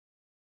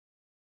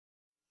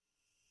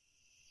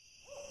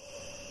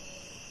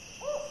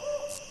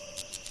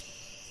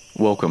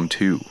Welcome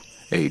to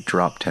a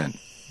Drop Tent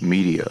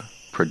Media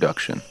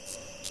Production.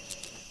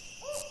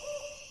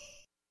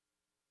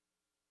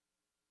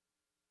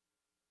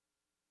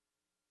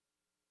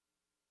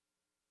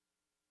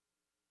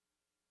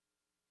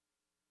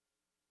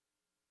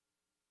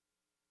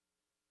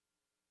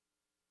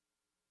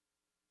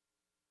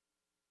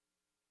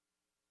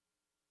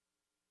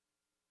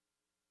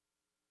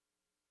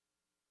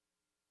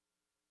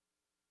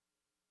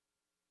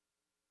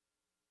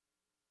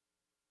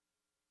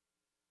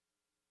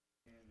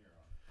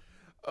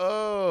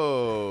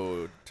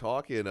 Oh,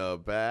 talking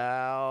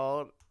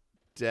about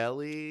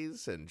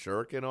delis and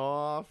jerking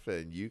off,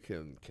 and you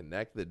can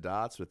connect the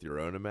dots with your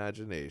own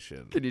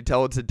imagination. Can you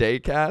tell it's a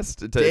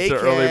daycast? It's an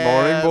early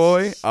morning,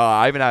 boy.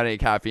 I haven't had any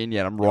caffeine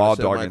yet. I'm raw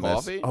dogging this.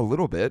 Coffee? A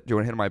little bit. Do you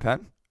want to hit my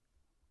pen?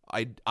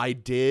 I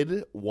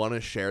did want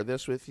to share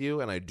this with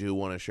you, and I do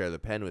want to share the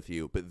pen with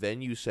you, but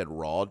then you said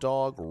raw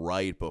dog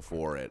right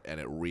before it,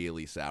 and it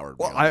really soured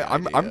me. Well,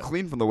 I'm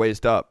clean from the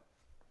waist up.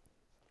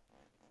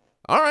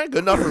 All right,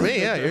 good enough for me.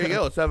 Yeah, here you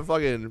go. Let's have a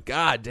fucking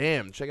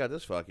goddamn. Check out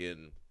this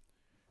fucking.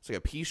 It's like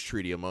a peace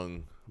treaty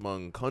among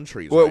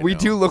countries. Well, right we now.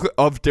 do look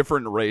of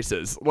different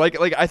races. Like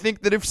I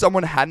think that if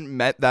someone hadn't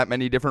met that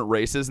many different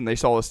races and they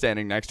saw us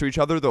standing next to each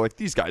other, they're like,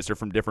 these guys are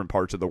from different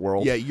parts of the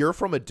world. Yeah, you're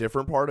from a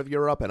different part of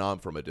Europe, and I'm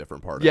from a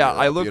different part. Of Europe,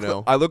 I look. You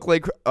know? I look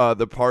like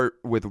the part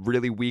with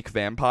really weak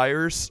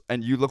vampires,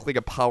 and you look like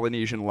a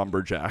Polynesian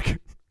lumberjack.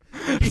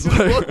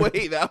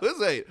 Wait,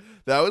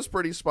 that was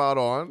pretty spot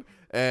on,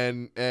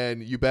 and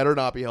you better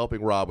not be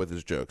helping Rob with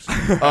his jokes.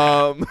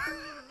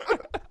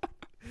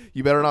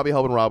 You better not be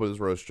helping Rob with his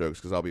roast jokes,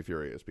 because I'll be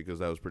furious, because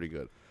that was pretty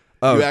good.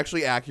 Oh. You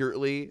actually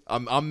accurately.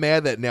 I'm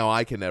mad that now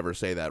I can never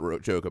say that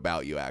joke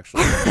about you.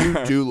 Actually,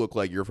 you do look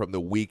like you're from the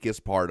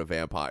weakest part of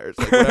vampires.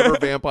 Like whatever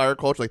vampire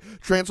culture, like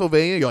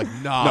Transylvania, you're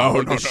like,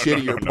 no, the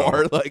shittier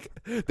part. Like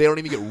they don't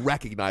even get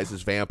recognized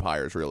as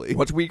vampires, really.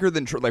 What's weaker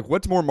than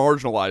what's more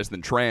marginalized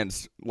than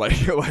trans?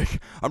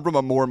 Like I'm from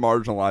a more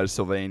marginalized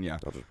Sylvania.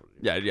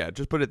 Yeah,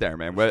 just put it there,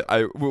 man.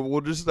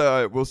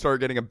 We'll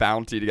start getting a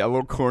bounty to get a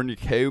little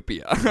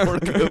cornucopia.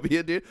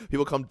 Cornucopia, dude.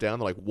 People come down,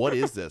 they're like, "What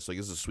is this?" Like,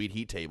 this is a sweet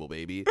heat table,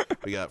 baby.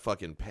 We got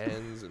fucking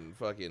pens and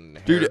fucking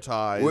hair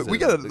ties. We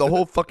got the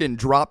whole fucking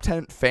drop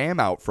tent fam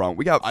out front.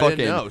 We got fucking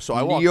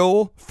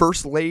Neil,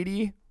 First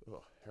Lady,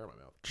 hair in my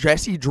mouth.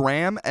 Jesse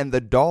Dram, and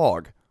the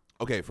dog.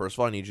 Okay, first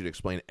of all, I need you to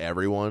explain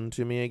everyone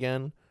to me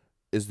again.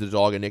 Is the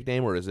dog a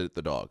nickname, or is it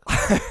the dog?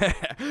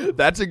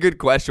 That's a good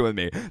question with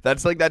me.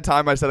 That's like that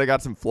time I said I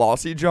got some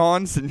Flossy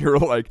Johns, and you're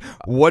like,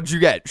 what'd you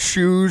get?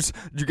 Shoes?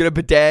 Did you get a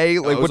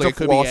bidet? Like, what's a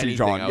Flossy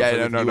John?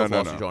 Yeah, no.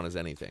 Flossy John is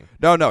anything.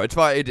 No, it's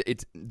fine.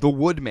 It's the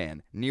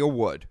Woodman, Neil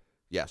Wood.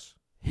 Yes.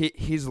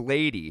 His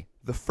lady,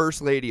 the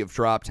first lady of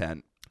Drop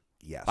Tent.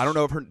 Yes. I don't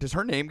know if does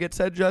her name get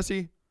said,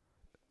 Jesse?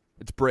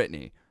 It's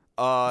Brittany.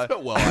 Well,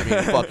 I mean,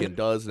 it fucking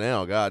does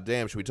now. God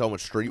damn. Should we tell them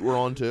what street we're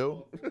on,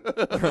 too?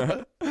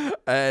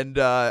 And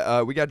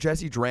we got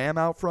Jesse Dram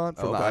out front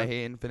from the I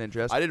Hate Infinite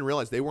Jest. I didn't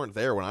realize they weren't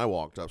there when I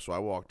walked up, so I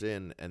walked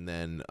in, and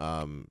then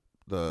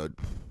the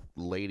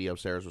lady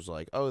upstairs was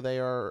like, "Oh, they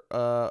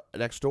are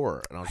next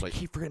door," and I was like, I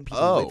keep forgetting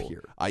people live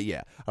here.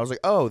 Yeah, I was like,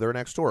 "Oh, they're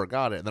next door."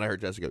 Got it. And then I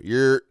heard Jesse go,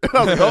 "You're."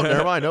 I was like, "Oh,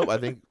 never mind. Nope, I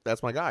think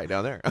that's my guy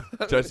down there."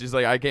 Jesse's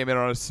like, "I came in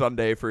on a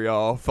Sunday for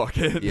y'all."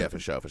 Fucking yeah, for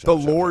sure. The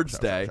Lord's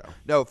Day.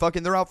 No,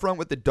 fucking, they're out front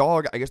with the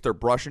dog. I guess they're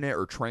brushing it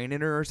or training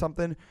her or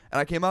something. And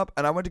I came up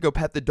and I went to go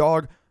pet the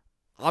dog.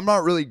 I'm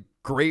not really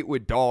great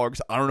with dogs.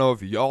 I don't know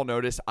if y'all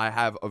notice, I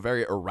have a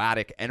very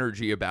erratic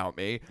energy about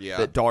me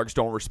that dogs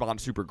don't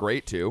respond super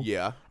great to.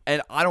 Yeah.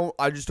 And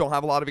I just don't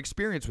have a lot of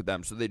experience with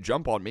them. So they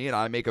jump on me and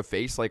I make a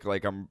face like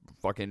I'm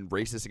fucking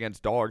racist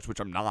against dogs, which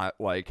I'm not.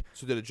 Like,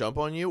 so did it jump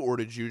on you, or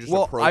did you just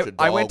approach a dog?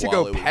 I went to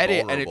go pet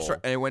it, and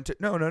it went to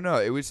no.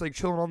 It was like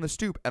chilling on the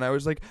stoop, and I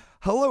was like,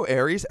 "Hello,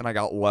 Aries," and I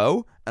got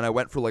low, and I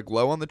went for like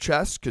low on the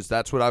chest because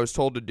that's what I was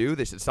told to do.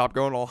 They said, "Stop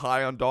going all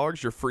high on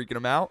dogs. You're freaking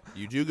them out."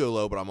 You do go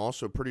low, but I'm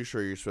also pretty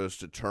sure you're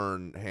supposed to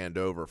turn hand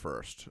over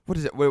first. What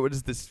is it? What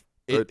is this?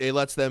 It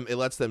lets them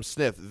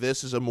sniff.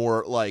 This is a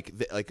more like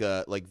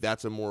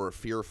that's a more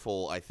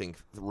fearful, I think,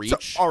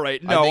 reach. So, all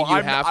right, no,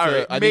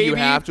 I think you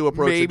have to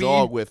approach a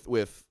dog with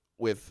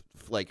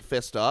like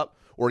fist up,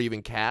 or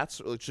even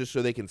cats, just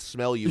so they can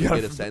smell you and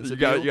get a sense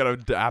of you. You gotta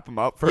dap them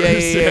up first.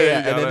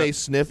 Yeah. And then they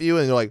sniff you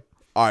and they're like,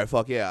 all right,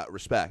 fuck yeah,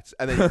 respect.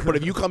 And then, but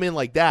if you come in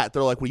like that,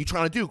 they're like, "What are you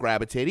trying to do?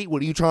 Grab a titty?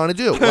 What are you trying to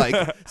do?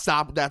 Like,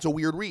 stop! That's a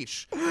weird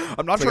reach."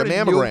 I'm not trying to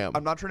mammogram.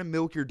 I'm not trying to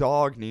milk your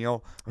dog,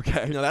 Neil.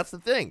 Okay. No, that's the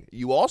thing.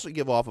 You also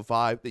give off a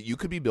 5 that you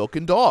could be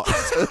milking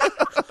dogs,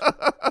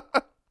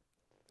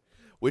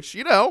 which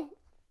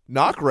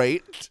not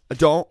great.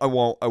 I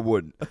won't. I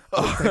wouldn't.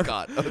 Oh thank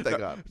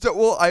God. So,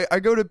 well, I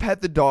go to pet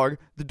the dog.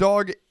 The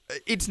dog,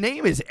 its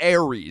name is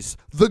Ares,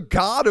 the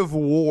god of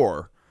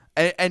war.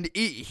 And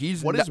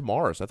he's what is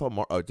Mars? I thought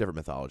different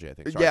mythology. I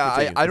think. Sorry,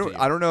 yeah, I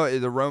don't know.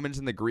 The Romans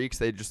and the Greeks,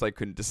 they just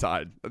couldn't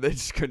decide. They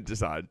just couldn't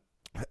decide.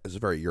 It's a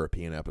very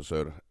European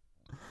episode.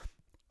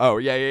 Oh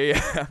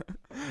yeah.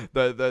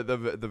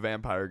 the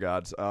vampire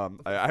gods.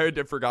 I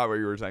forgot what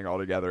you were saying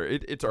altogether.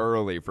 It's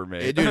early for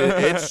me. Dude,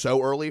 it's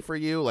so early for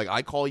you. Like,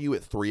 I call you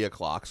at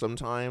 3:00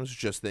 sometimes,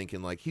 just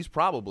thinking like he's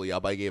probably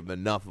up. I gave him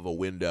enough of a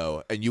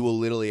window, and you will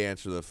literally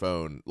answer the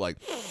phone like,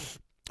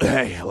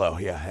 "Hey, hello,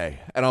 yeah, hey,"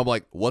 and I'm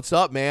like, "What's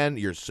up, man?"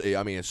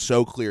 It's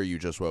so clear you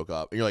just woke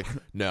up, and you're like,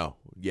 "No."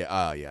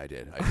 Yeah, yeah, I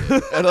did.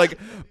 And like,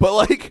 but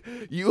like,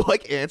 you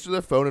like answer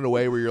the phone in a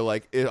way where you're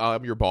like,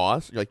 I'm your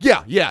boss. You're like,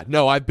 yeah,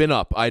 no, I've been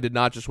up. I did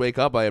not just wake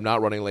up. I am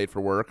not running late for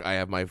work. I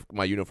have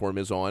my uniform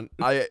is on.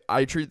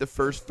 I treat the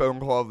first phone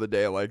call of the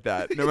day like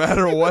that, no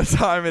matter what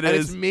time it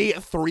is. It's me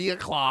at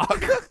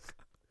 3:00.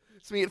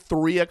 It's me at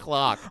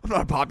 3:00. I'm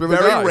not a popular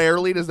Very guy.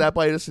 rarely does that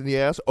bite us in the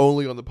ass.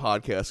 Only on the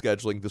podcast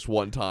scheduling this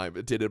one time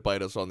it did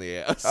bite us on the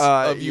ass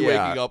of you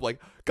waking up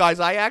like, guys,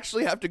 I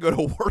actually have to go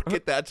to work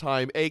at that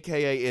time,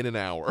 aka in an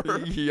hour.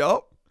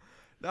 Yup.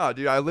 No,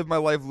 dude, I live my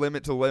life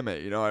limit to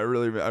limit. You know, I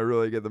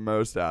really get the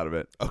most out of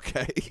it.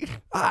 Okay.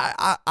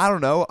 I don't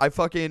know. I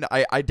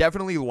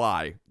definitely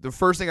lie. The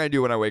first thing I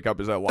do when I wake up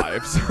is I lie.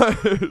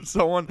 If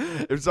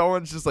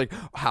someone's just like,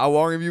 how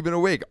long have you been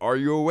awake? Are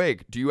you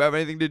awake? Do you have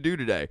anything to do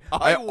today?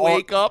 I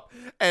wake up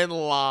and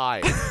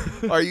lie.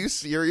 Are you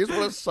serious?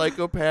 What a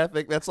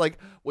psychopathic. That's like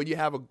when you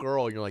have a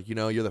girl and you're like,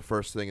 you're the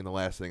first thing and the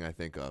last thing I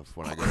think of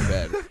when I go to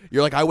bed.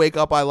 You're like, I wake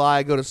up, I lie.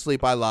 I go to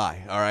sleep, I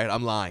lie. All right,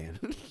 I'm lying.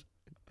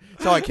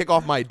 That's how I kick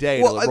off my day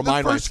to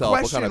remind myself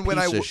what kind of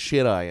piece of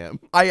shit I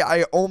am.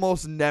 I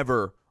almost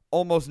never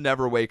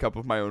wake up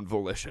of my own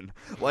volition.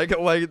 Like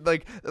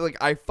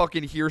I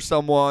fucking hear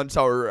someone,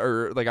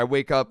 or like I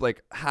wake up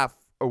like half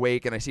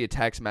awake and I see a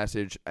text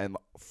message, and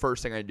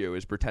first thing I do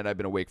is pretend I've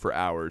been awake for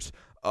hours.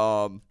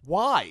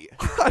 Why?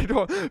 I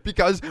don't,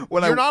 because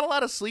when you're not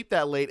allowed to sleep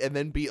that late and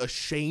then be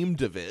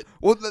ashamed of it.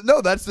 Well,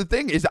 no, that's the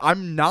thing, is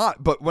I'm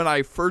not, but when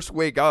I first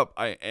wake up,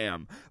 I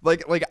am.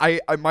 Like I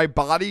my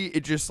body,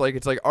 it's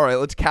like, all right,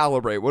 let's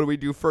calibrate. What do we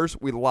do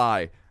first? We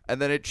lie.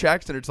 And then it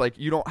checks, and it's like,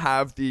 you don't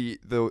have the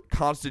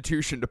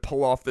constitution to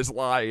pull off this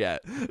lie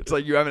yet. It's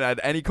like, you haven't had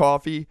any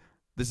coffee.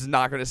 This is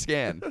not going to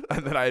scan.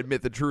 And then I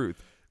admit the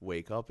truth.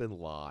 Wake up and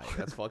lie.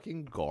 That's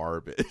fucking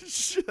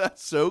garbage.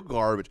 That's so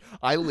garbage.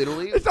 I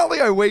literally... It's not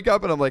like I wake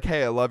up and I'm like,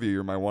 hey, I love you.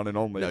 You're my one and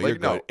only. No, like, you're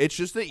good. It's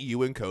just that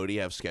you and Cody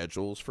have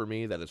schedules for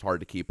me that it's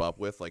hard to keep up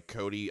with. Like,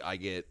 Cody, I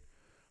get...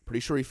 Pretty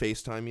sure he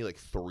FaceTimed me like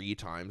 3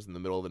 times in the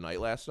middle of the night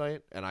last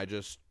night. And I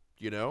just,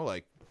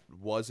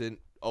 wasn't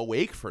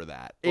awake for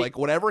that. Like,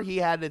 whatever he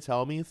had to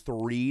tell me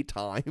 3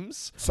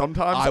 times,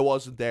 sometimes I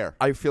wasn't there.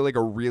 I feel like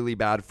a really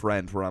bad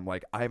friend where I'm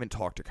like, I haven't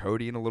talked to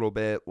Cody in a little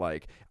bit.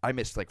 Like, I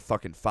missed like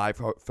fucking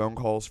 5 phone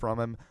calls from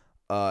him.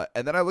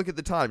 And then I look at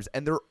the times,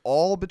 and they're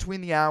all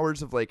between the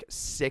hours of like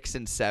 6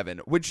 and 7,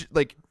 which,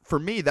 like, for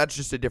me, that's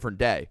just a different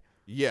day.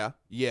 Yeah.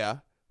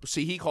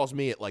 See, he calls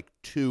me at like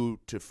 2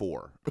 to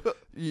 4.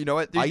 You know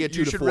what? Dude, I get 2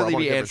 you to should 4. really I'm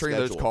on be a different answering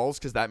those schedule. calls,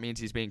 because that means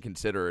he's being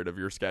considerate of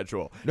your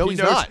schedule. No, he's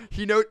not.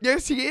 He knows.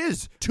 Yes, he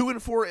is. 2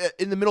 and 4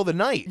 in the middle of the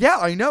night. Yeah,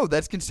 I know.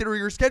 That's considering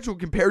your schedule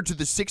compared to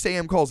the 6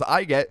 a.m. calls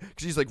I get,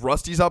 because he's like,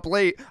 Rusty's up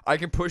late. I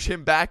can push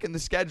him back in the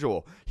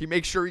schedule. He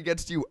makes sure he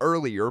gets to you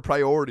early. You're a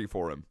priority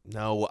for him.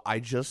 No, I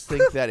just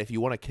think that if you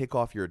want to kick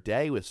off your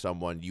day with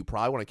someone, you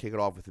probably want to kick it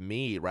off with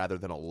me rather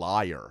than a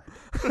liar.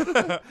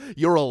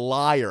 You're a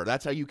liar.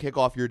 That's how you kick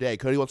off your day.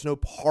 Cody wants no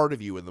part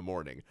of you in the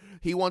morning.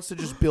 He wants to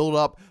just build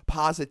up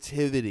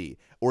positivity,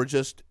 or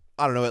just,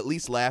 I don't know, at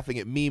least laughing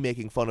at me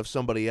making fun of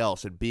somebody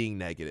else and being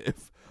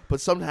negative. But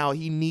somehow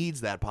he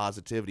needs that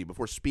positivity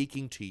before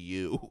speaking to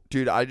you.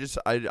 Dude, I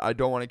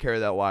don't want to carry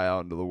that lie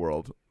out into the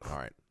world. All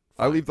right.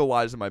 I leave the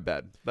lies in my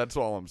bed. That's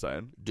all I'm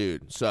saying.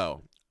 Dude,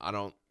 so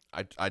I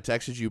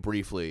texted you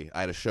briefly.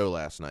 I had a show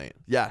last night.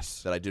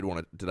 Yes. That I did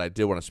want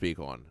to speak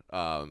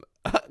on.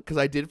 Because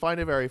I did find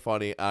it very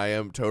funny. I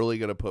am totally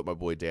going to put my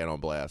boy Dan on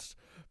blast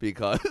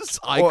because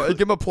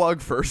give him a plug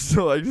first.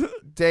 Like,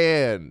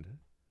 Dan,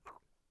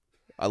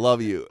 I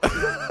love you.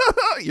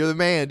 You're the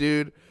man,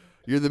 dude.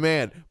 You're the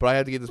man. But I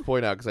had to get this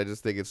point out because I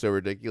just think it's so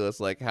ridiculous,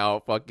 like how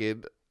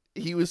fucking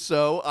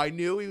I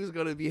knew he was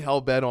going to be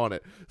hell-bent on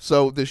it.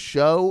 So the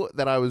show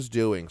that I was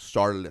doing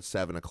started at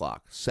 7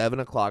 o'clock. 7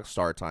 o'clock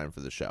start time for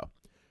the show.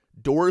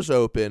 Doors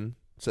open,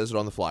 says it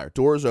on the flyer.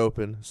 Doors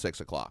open,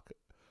 6 o'clock.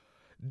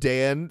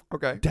 Dan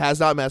has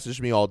not messaged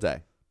me all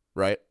day,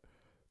 right?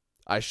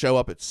 I show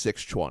up at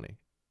 6:20.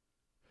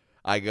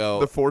 I go...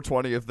 The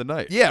 4:20 of the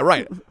night. Yeah,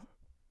 right.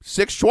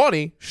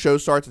 6:20, show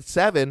starts at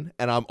 7,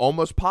 and I'm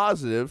almost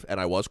positive, and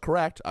I was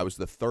correct, I was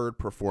the 3rd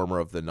performer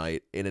of the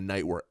night in a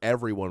night where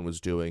everyone was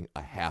doing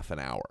a half an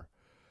hour.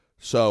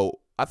 So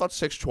I thought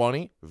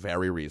 6:20,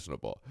 very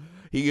reasonable.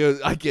 He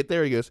goes, I get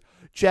there, he goes,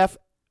 Jeff,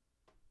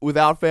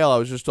 without fail, I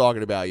was just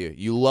talking about you.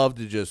 You love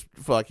to just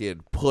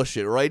fucking push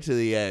it right to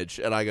the edge.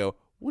 And I go,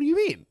 what do you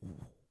mean?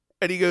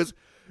 And he goes,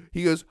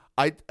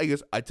 I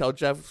tell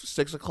Jeff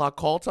 6 o'clock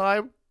call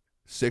time.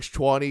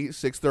 6:20,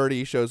 6:30,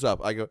 he shows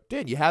up. I go,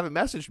 Dan, you haven't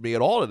messaged me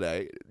at all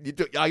today.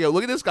 I go,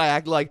 look at this guy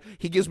acting like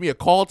he gives me a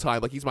call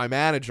time, like he's my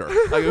manager.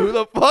 I go, who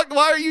the fuck?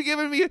 Why are you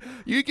giving me?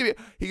 You give me?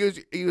 He goes,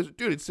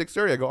 dude, it's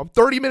 6:30. I go, I'm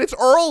 30 minutes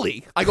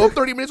early. I'm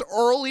 30 minutes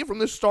early from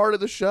the start of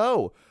the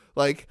show.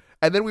 Like,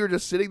 and then we were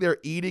just sitting there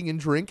eating and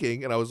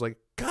drinking, and I was like,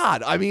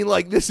 God, I mean,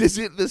 like, this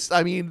isn't this.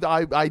 I mean,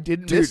 I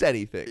didn't miss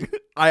anything.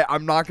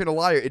 I'm not gonna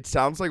lie. It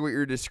sounds like what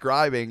you're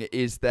describing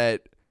is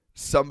that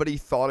somebody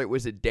thought it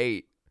was a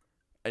date.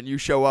 And you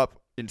show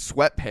up in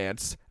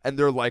sweatpants, and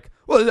they're like,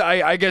 well,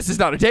 I guess it's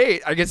not a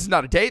date. I guess it's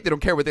not a date. They don't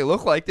care what they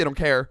look like. They don't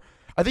care.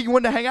 I think he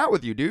wanted to hang out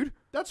with you, dude.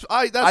 That's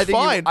fine.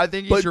 I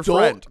think he's your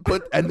friend.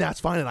 And that's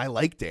fine, and I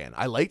like Dan.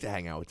 I like to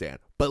hang out with Dan.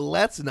 But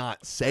let's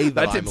not say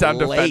that didn't sound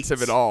late.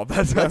 defensive at all.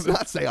 Let's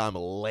not say I'm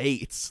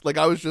late. Like,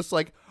 I was just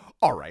like,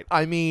 all right.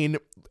 I mean,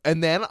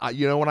 and then,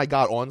 when I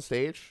got on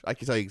stage, I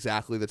can tell you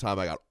exactly the time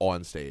I got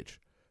on stage.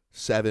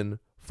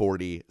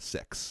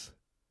 7:46.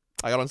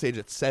 I got on stage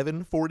at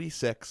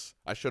 7:46.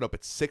 I showed up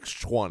at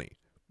 6:20.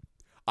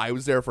 I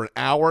was there for an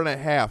hour and a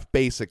half,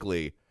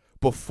 basically,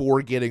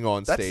 before getting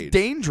on stage. That's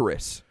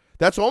dangerous.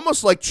 That's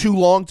almost like too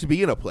long to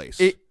be in a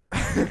place.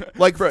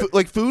 Like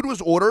food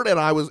was ordered, and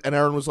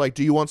Aaron was like,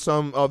 "Do you want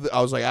some of?"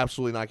 I was like,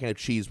 "Absolutely not. I can't have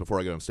cheese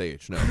before I get on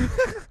stage." No,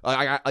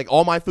 like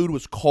all my food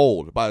was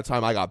cold by the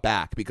time I got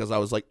back because I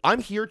was like, "I'm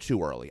here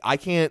too early. I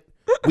can't."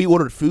 We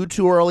ordered food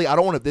too early. I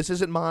don't want to. This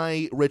isn't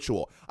my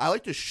ritual. I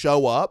like to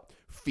show up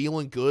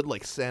feeling good,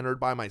 like centered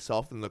by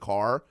myself in the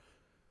car.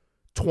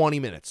 20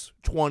 minutes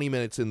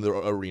in the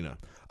arena.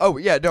 Oh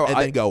yeah, no, and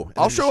then go. And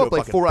I'll then show up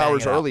like 4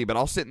 hours out. early, but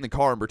I'll sit in the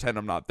car and pretend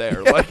I'm not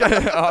there. Like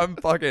I'm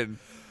fucking.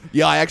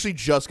 Yeah, I actually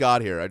just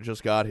got here. I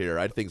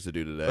had things to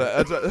do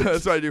today.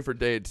 That's what I do for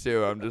dates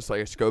too. I'm just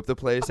like I scope the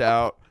place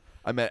out.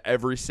 I met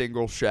every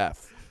single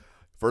chef.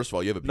 First of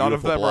all, you have a beautiful block.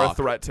 None of them are a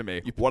threat to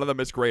me. One of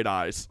them is great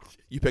eyes.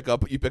 You pick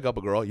up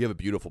a girl. You have a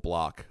beautiful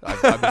block.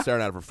 I've been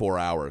staring at it for 4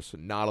 hours.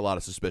 Not a lot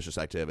of suspicious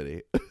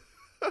activity.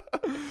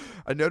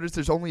 I noticed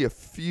there's only a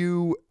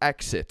few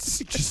exits.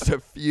 Just a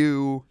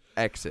few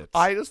exits.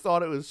 I just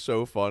thought it was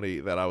so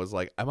funny that I was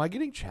like, am I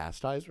getting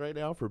chastised right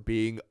now for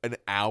being an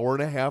hour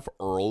and a half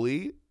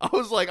early? I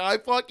was like,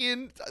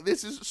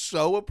 this is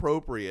so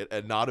appropriate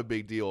and not a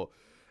big deal.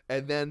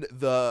 And then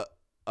so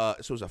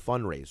it was a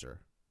fundraiser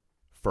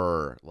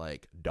for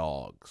like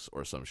dogs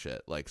or some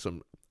shit. Like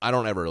I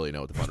don't ever really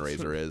know what the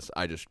fundraiser is.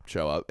 I just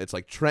show up. It's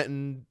like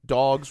Trenton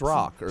Dogs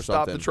Rock or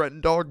Stop something. the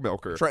Trenton Dog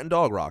Milker. Trenton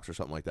Dog Rocks or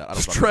something like that. I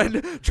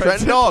don't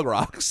Trenton Dog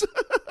Rocks.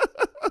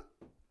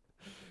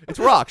 It's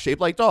rocks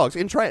shaped like dogs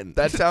in Trenton.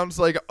 That sounds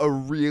like a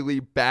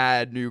really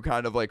bad new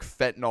kind of like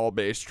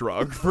fentanyl-based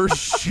drug for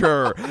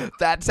sure.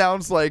 That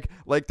sounds like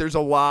there's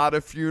a lot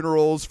of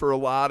funerals for a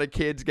lot of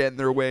kids getting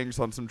their wings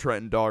on some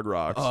Trenton Dog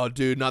Rocks. Oh,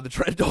 dude, not the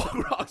Trenton Dog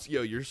Rocks.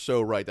 Yo, you're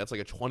so right. That's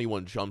like a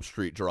 21 Jump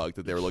Street drug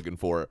that they were looking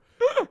for.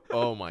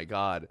 Oh, my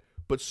God.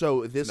 But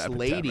so this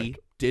lady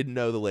didn't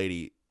know the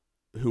lady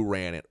who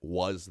ran it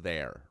was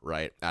there,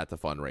 right, at the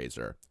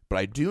fundraiser. But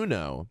I do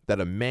know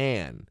that a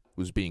man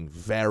was being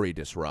very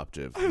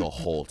disruptive the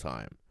whole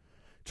time.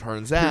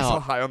 Turns out, he was so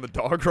high on the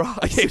dog rocks.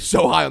 I came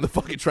so high on the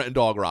fucking Trenton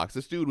Dog Rocks.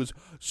 This dude was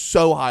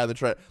so high on the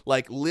Trenton,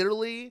 like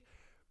literally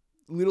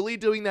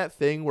doing that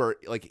thing where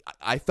like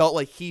I felt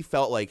like he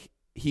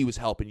was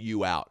helping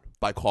you out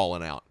by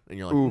calling out, and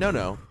you're like,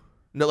 Oof.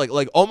 no,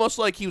 like almost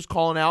like he was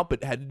calling out,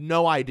 but had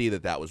no idea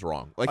that was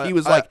wrong. Like he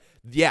was like,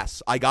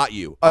 yes, I got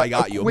you, I'm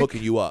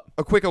hooking you up.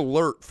 A quick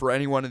alert for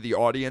anyone in the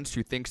audience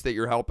who thinks that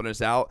you're helping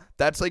us out.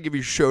 That's like if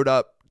you showed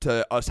up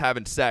to us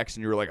having sex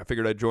and you were like, I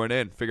figured I'd join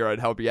in, figured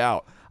I'd help you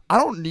out. I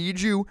don't need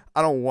you.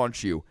 I don't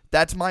want you.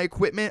 That's my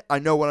equipment. I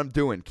know what I'm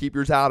doing. Keep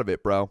yours out of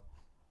it, bro.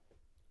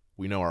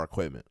 We know our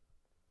equipment.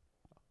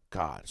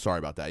 God, sorry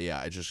about that.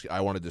 Yeah,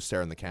 I wanted to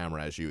stare in the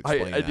camera as you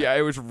explained that. Yeah,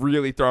 it was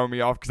really throwing me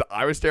off because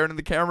I was staring in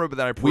the camera, but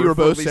then I we were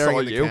both staring saw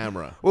in the you.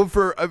 camera. Well,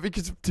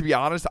 because to be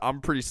honest,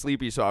 I'm pretty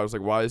sleepy, so I was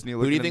like, why isn't he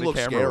looking in the camera? Who do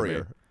you think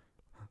looks scarier?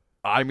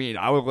 I mean,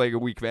 I look like a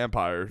weak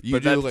vampire. You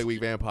do look like a weak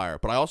vampire,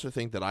 but I also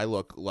think that I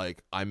look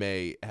like I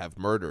may have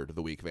murdered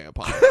the weak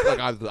vampire. Like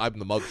I'm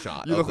the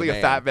mugshot. You look like a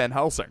fat Van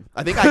Helsing.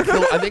 I think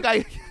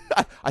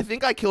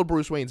I killed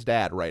Bruce Wayne's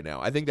dad right now.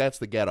 I think that's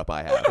the getup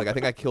I have. Like I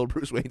think I killed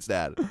Bruce Wayne's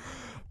dad.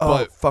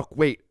 But fuck,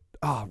 wait.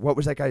 What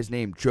was that guy's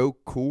name? Joe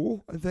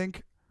Cool, I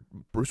think.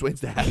 Bruce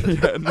Wayne's dad.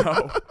 Yeah,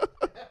 no.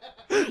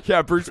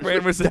 Yeah, Bruce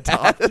Wayne was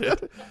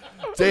adopted.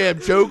 Damn,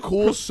 Joe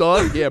Cool's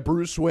son. Yeah,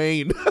 Bruce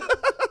Wayne.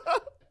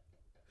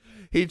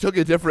 He took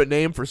a different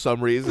name for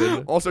some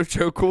reason. Also,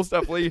 Joe Cool's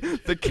definitely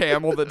the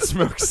camel that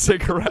smokes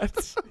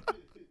cigarettes.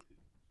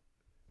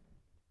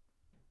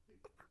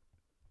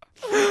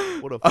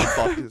 What a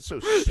fuck. It's so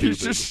stupid. He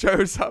just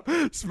shows up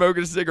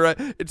smoking a cigarette.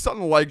 It's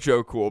something like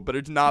Joe Cool, but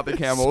it's not the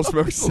camel who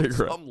smokes cigarettes.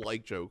 Something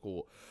like Joe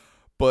Cool.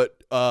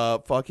 But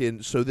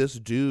so this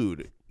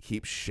dude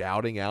keeps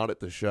shouting out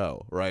at the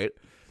show, right?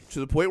 To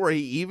the point where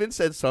he even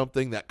said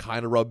something that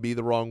kind of rubbed me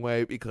the wrong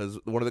way because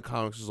one of the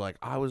comics was like,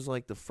 I was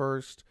like the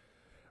first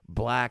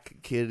black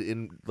kid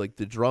in like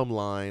the drum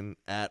line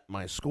at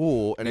my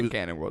school, and he Nick was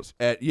Cannon was.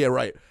 yeah,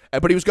 right.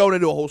 But he was going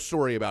into a whole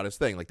story about his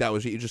thing. Like that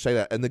was you just say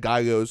that, and the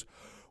guy goes,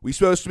 "We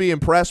supposed to be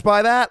impressed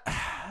by that?"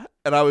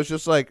 And I was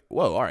just like,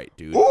 "Whoa, all right,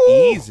 dude,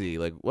 Ooh. easy."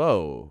 Like,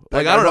 whoa,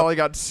 Like, I don't know. I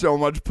got so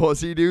much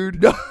pussy,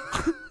 dude.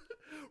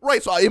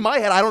 Right. So in my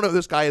head, I don't know who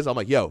this guy is. I'm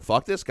like, "Yo,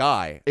 fuck this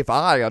guy. If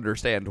I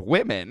understand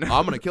women.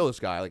 I'm gonna kill this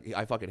guy. Like,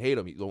 I fucking hate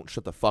him. He don't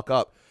shut the fuck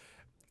up."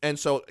 And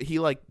so he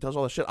like does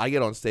all this shit. I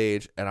get on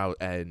stage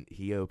and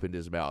he opened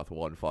his mouth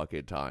one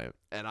fucking time,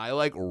 and I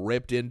like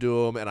ripped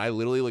into him, and I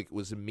literally like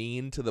was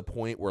mean to the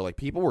point where like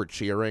people were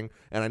cheering.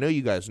 And I know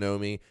you guys know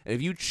me, and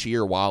if you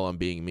cheer while I'm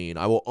being mean,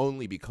 I will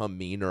only become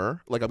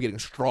meaner. Like I'm getting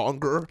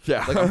stronger.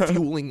 Yeah. Like I'm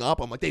fueling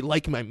up. I'm like, they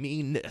like my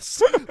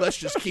meanness. Let's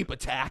just keep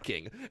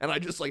attacking. And I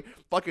just like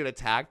fucking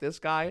attack this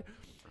guy,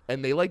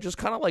 and they like just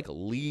kind of like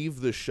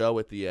leave the show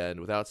at the end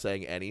without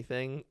saying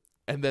anything.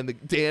 And then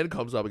Dan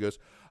comes up and goes,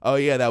 "Oh,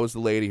 yeah, that was the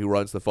lady who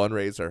runs the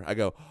fundraiser." I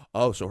go,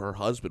 "Oh, so her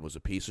husband was a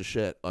piece of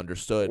shit.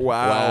 Understood."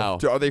 Wow.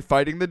 Are they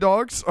fighting the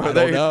dogs? I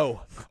don't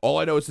know. All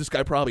I know is this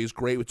guy probably is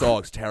great with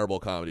dogs. Terrible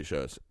comedy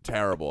shows.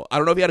 Terrible. I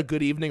don't know if he had a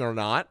good evening or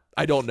not.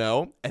 I don't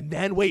know. And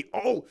then, wait.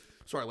 Oh,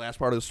 sorry, last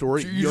part of the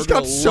story. You just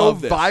got so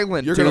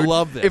violent, You're dude. going to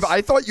love this. If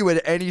I thought you had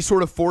any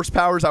sort of force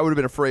powers, I would have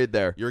been afraid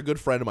there. You're a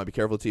good friend of mine. Be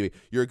careful with TV.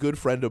 You're a good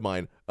friend of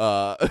mine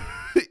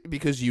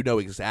because you know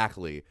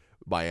exactly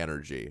my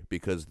energy.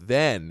 Because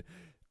then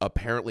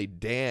apparently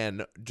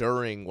Dan,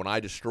 during when I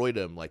destroyed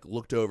him, like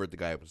looked over at the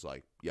guy and was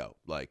like, "Yo,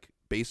 like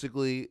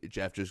basically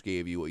Jeff just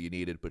gave you what you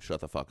needed, but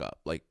shut the fuck up.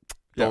 Like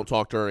don't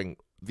talk during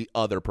the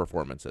other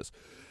performances."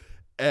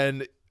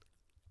 And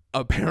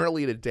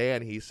apparently to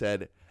Dan, he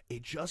said,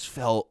 "It just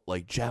felt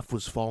like Jeff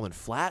was falling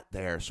flat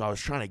there, so I was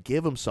trying to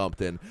give him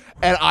something."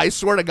 And I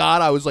swear to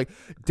God, I was like,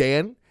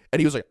 "Dan," and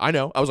he was like, "I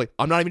know." I was like,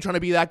 "I'm not even trying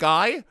to be that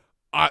guy.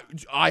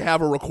 I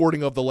have a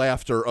recording of the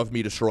laughter of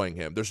me destroying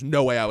him. There's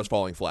no way I was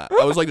falling flat."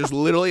 I was like, "There's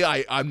literally,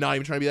 I'm not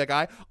even trying to be that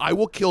guy. I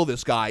will kill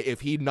this guy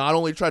if he not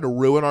only tried to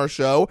ruin our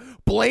show,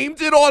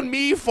 blamed it on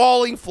me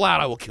falling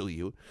flat. I will kill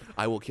you.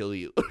 I will kill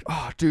you."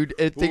 Oh, dude,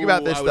 think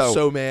about this, I though. was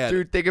so mad.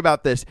 Dude, think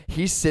about this.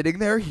 He's sitting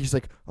there. He's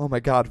like, "Oh, my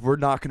God, we're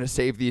not going to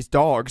save these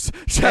dogs."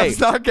 Jeff's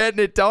not getting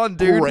it done,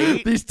 dude.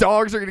 Great. These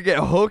dogs are going to get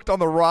hooked on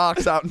the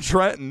rocks out in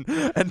Trenton,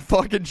 and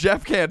fucking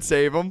Jeff can't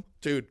save them.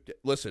 Dude,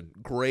 listen,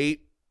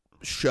 great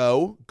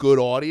show, good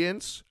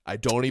audience. I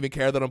don't even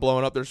care that I'm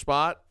blowing up their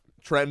spot.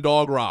 Trenton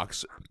dog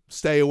rocks.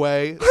 Stay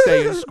away.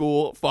 Stay in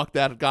school. Fuck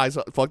that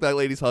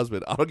lady's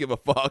husband. I don't give a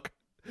fuck.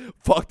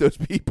 Fuck those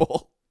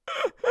people.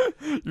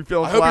 You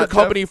feeling I hope flat, your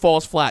company Jeff?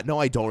 falls flat. No,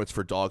 I don't. It's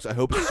for dogs. I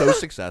hope it's so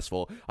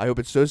successful. I hope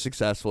it's so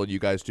successful and you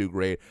guys do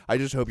great. I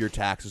just hope your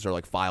taxes are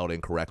like filed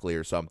incorrectly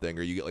or something,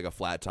 or you get like a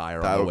flat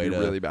tire That on the would way be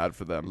to really bad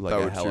for them. like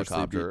That a would seriously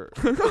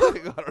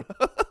helicopter.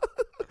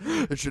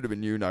 It should have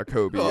been you, not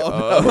Kobe.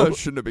 Oh, no. It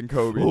shouldn't have been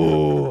Kobe.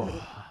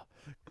 Oh,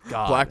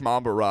 God. Black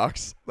Mamba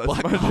rocks. That's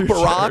Black my new Mamba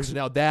shirt. rocks.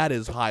 Now that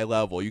is high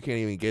level. You can't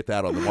even get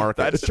that on the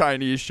market. That's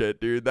Chinese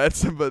shit, dude.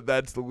 That's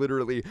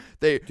literally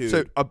they. Dude.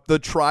 So the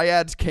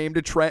triads came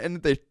to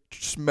Trenton. They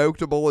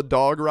smoked a bowl of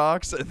dog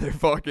rocks, and they're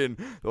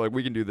like,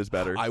 "We can do this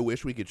better." I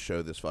wish we could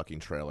show this fucking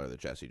trailer that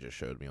Jesse just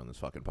showed me on this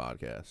fucking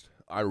podcast.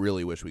 I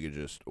really wish we could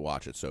just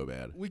watch it so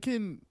bad. We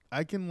can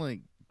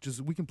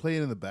play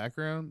it in the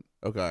background,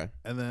 Okay.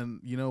 and then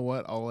you know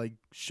what? I'll like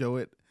show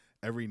it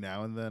every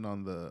now and then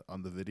on the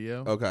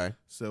video. Okay.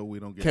 So we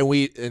don't get. Can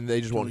we? And they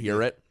just Can won't we hear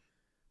get- it,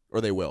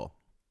 or they will.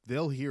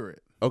 They'll hear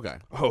it. Okay.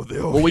 oh,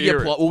 they'll Will we hear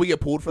get it. will we get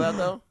pulled for that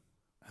though?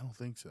 I don't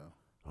think so.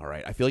 All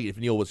right. I feel like if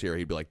Neil was here,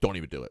 he'd be like, "Don't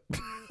even do it."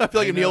 I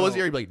feel like I if Neil was know.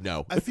 here, he'd be like,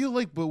 "No." I feel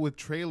like, but with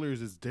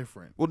trailers, it's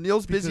different. Well,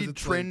 Neil's Because busy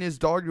it's training like- his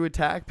dog to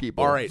attack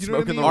people. All right, You know what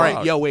I smoking mean? the All right,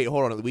 rock. yo, wait,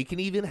 hold on. We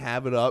can even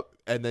have it up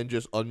and then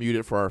just unmute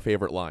it for our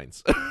favorite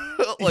lines.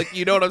 Like,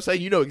 you know what I'm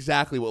saying? You know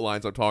exactly what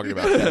lines I'm talking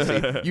about,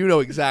 Jesse. You know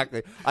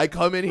exactly. I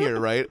come in here,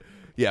 right?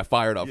 Yeah,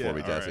 fire it up for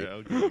me, all Jesse. right,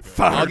 I'll give it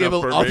Fired I'll give up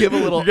a- for I'll me. give a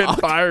little- You're getting I'll-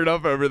 fired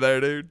up over there,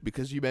 dude.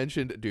 Because you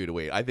mentioned, dude,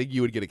 wait, I think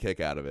you would get a kick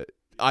out of it.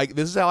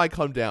 This is how I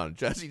come down.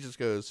 Jesse just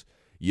goes,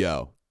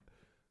 "Yo,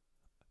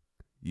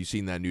 you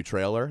seen that new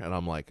trailer?" And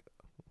I'm like,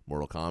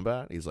 "Mortal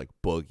Kombat?" He's like,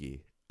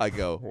 "Boogie." I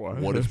go,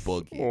 "What is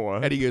Boogie?"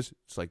 What? And he goes,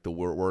 "It's like the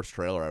worst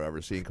trailer I've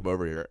ever seen. Come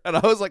over here." And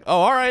I was like,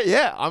 "Oh, all right,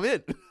 yeah, I'm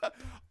in."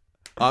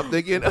 I'm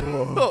thinking,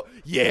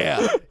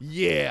 yeah.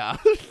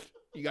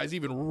 You guys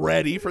even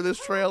ready for this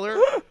trailer?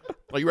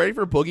 Are you ready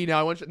for Boogie? Now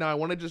I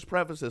want to just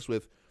preface this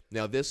with,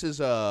 now this is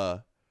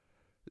a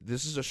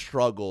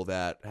struggle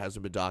that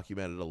hasn't been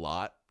documented a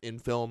lot in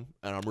film,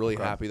 and I'm really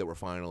happy that we're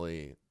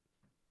finally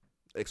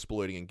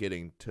exploiting and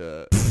getting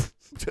to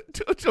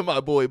to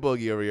my boy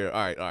Boogie over here.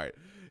 All right,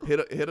 hit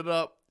it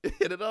up.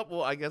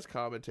 Well, I guess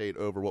commentate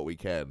over what we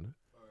can.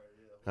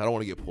 I don't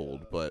want to get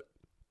pulled, but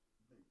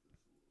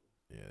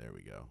yeah, there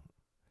we go.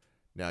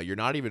 Now you're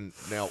not even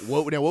what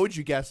would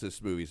you guess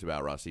this movie's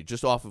about, Rusty?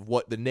 Just off of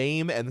what the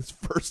name and this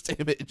first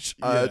image.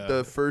 Yeah.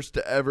 The first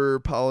ever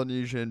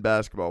Polynesian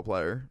basketball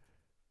player.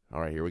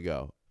 All right, here we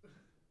go.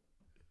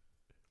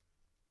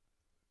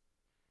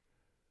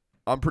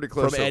 I'm pretty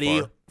close From so Eddie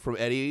far. from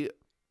Eddie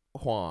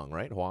Huang,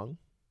 right? Huang.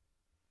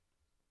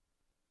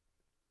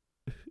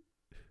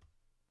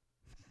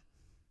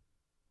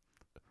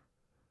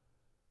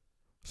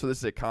 So this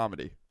is a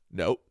comedy.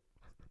 Nope.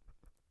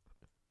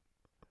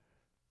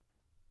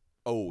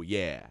 Oh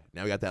yeah.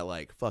 Now we got that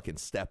like fucking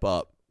Step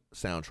Up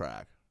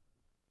soundtrack.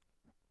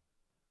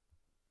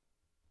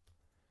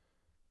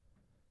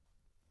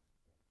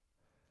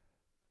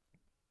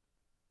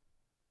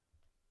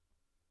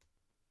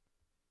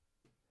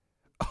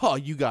 Oh,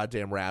 you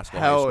goddamn rascal!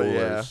 Hell high yeah.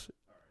 schoolers.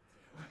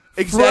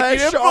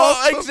 Executive, Fresh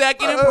off the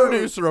executive boat.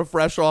 producer of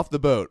Fresh Off the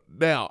Boat.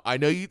 Now, I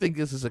know you think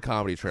this is a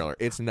comedy trailer.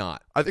 It's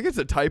not. I think it's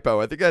a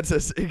typo. I think that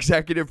says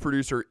executive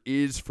producer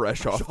is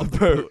fresh off the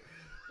boat.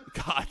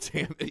 God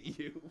damn it,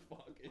 you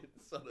fucking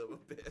son of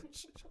a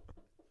bitch.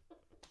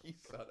 You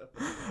son of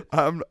a bitch.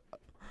 I'm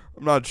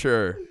not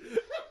sure.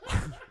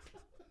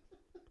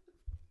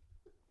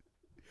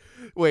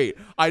 Wait,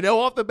 I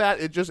know off the bat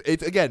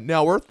it's again,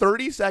 now we're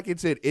 30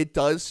 seconds in. It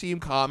does seem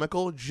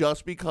comical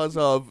just because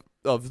of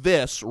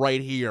this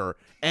right here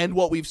and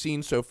what we've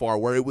seen so far,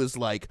 where it was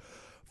like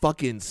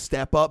fucking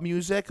Step Up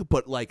music,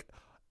 but like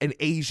an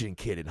Asian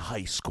kid in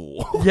high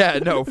school. Yeah,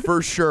 no,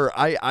 for sure.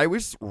 I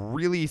was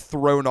really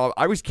thrown off.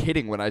 I was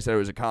kidding when I said it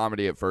was a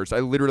comedy at first. I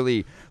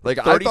literally I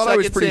 30 thought I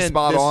was seconds pretty in,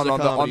 spot this is on a on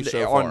comedy the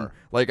so on far.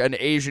 like an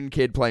Asian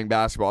kid playing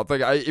basketball. It's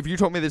like if you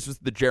told me this was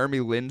the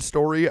Jeremy Lin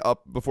story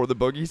up before the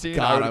boogie scene, I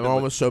God, would've I'm been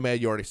almost so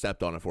mad you already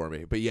stepped on it for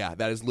me. But yeah,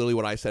 that is literally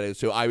what I said.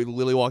 So I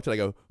literally walked in. I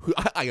go,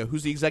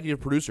 who's the executive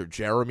producer?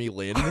 Jeremy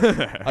Lin.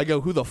 I go,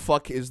 who the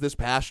fuck is this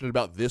passionate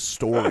about this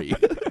story?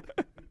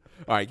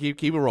 All right,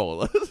 keep it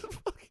rolling.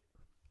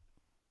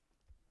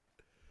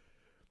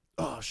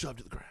 Oh, shoved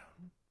to the ground.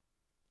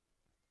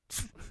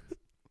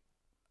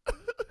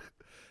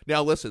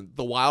 Now listen,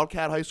 the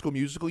Wildcat High School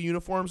Musical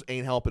uniforms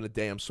ain't helping a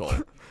damn soul.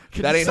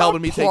 Can That you ain't stop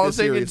helping me take this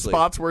pausing in seriously.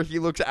 spots where he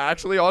looks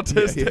actually Yeah,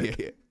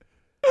 autistic.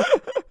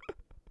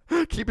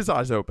 yeah. Keep his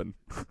eyes open.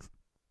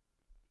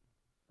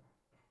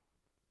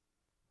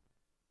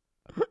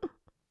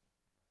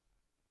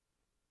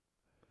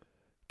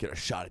 Get a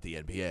shot at the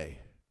NBA.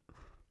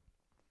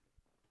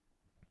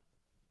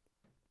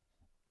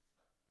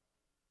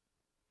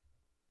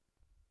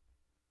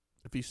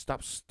 If he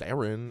stops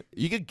staring,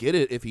 you could get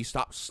it if he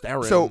stops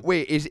staring. So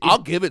wait, is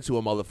I'll give it to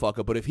a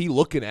motherfucker, but if he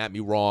looking at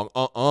me wrong,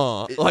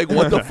 like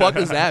what the fuck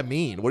does that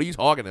mean? What are you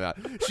talking about?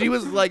 She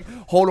was like,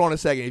 hold on a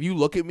second. If you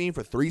look at me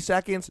for 3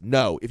 seconds,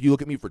 no. If you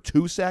look at me for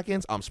 2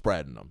 seconds, I'm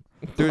spreading them.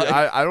 dude? Like,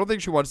 I don't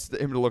think she wants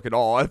him to look at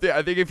all. I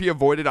think if he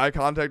avoided eye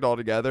contact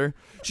altogether.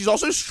 she's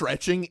also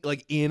stretching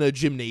like in a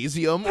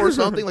gymnasium or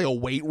something, like a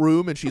weight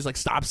room, and she's like,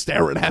 stop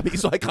staring at me.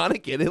 So I kind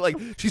of get it. Like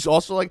she's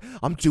also like,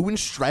 I'm doing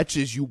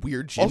stretches, you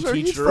weird gym Also,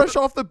 he's teacher. fresh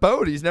off the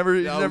boat. He's never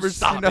No,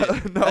 stop seen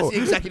it. no. That's the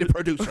executive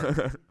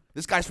producer.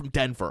 This guy's from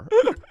Denver.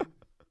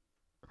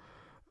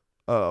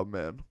 Oh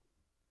man.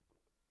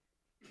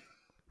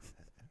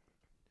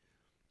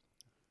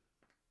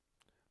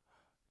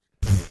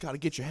 Gotta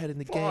get your head in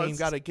the Pause. game.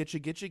 Gotta get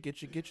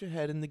your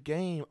head in the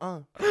game.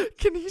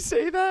 Can he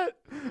say that?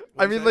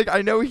 I mean, like,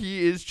 I know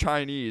he is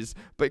Chinese,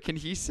 but can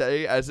he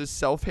say as a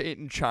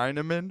self-hating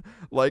Chinaman,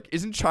 like,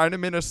 isn't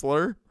Chinaman a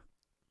slur?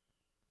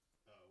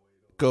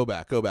 Go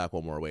back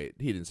one more. Wait,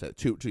 he didn't say it.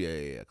 Two.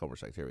 Yeah. Couple more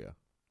seconds. Here we go.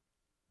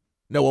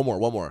 No, one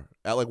more.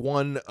 At like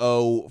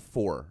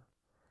 1:04.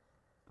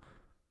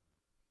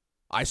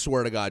 I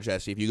swear to God,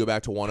 Jesse, if you go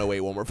back to 108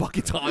 one more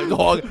fucking time,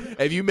 dog.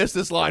 If you miss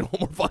this line one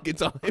more fucking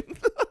time.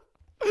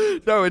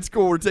 No, it's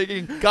cool. We're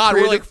taking God,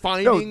 we're creative- like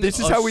finding. No, this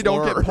is a how we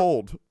don't slur. get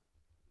pulled.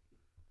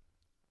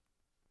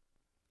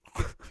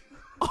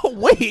 Oh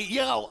wait,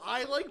 yo,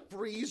 I like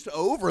breezed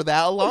over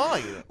that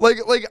line. Like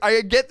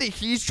I get that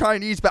he's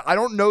Chinese, but I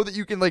don't know that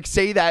you can like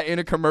say that in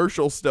a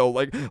commercial still.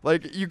 Like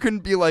you couldn't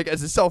be like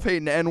as a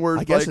self-hating N-word.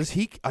 I guess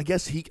like, I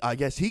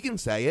guess he can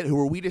say it. Who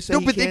are we to say? no,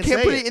 he but they can't can't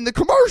say put it in the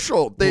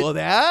commercial. They, Well,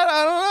 that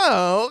I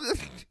don't know.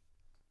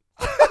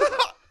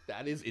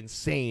 That is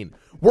insane.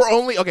 We're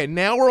only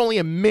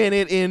a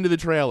minute into the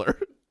trailer.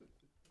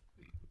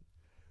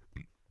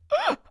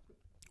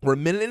 We're a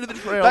minute into the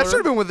trailer. that should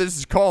have been what this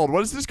is called.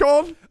 What is this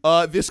called?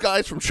 This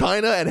guy's from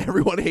China, and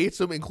everyone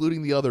hates him,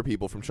 including the other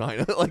people from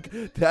China. Like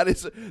that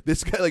is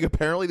this guy. Like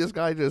apparently, this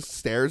guy just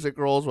stares at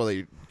girls while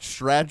they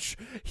stretch.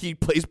 He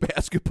plays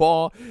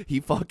basketball. He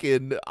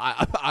fucking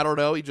I don't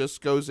know. He just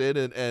goes in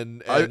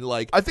and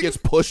like I think gets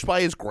pushed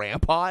by his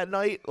grandpa at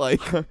night.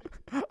 Like,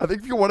 I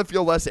think if you want to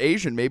feel less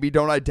Asian, maybe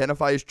don't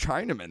identify as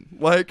Chinaman.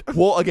 Like,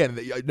 well, again,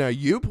 now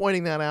you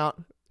pointing that out.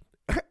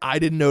 I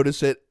didn't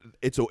notice it.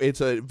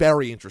 It's a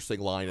very interesting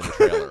line in the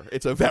trailer.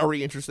 It's a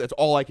very interesting. That's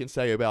all I can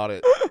say about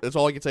it. That's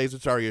all I can say is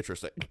it's very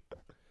interesting.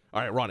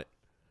 All right, run it.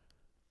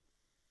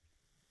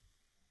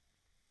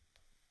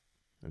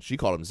 And she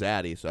called him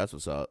Zaddy, so that's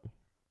what's up.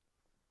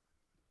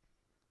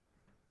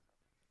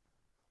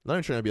 Not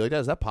even trying to be like that.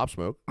 Is that Pop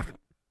Smoke?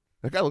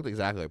 That guy looked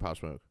exactly like Pop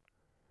Smoke.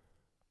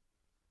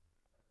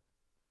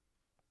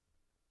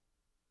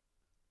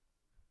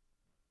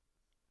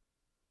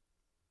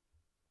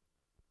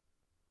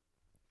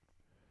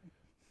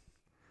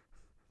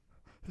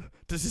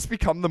 does this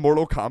become the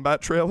Mortal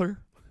Kombat trailer?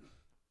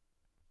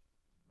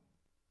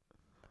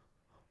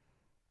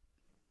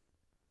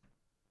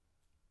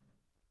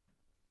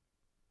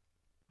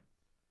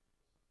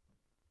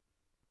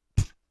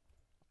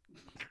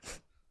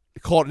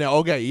 called now.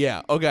 Okay,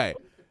 yeah, okay.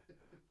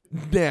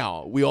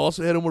 Now we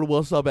also hit him with a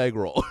what's up egg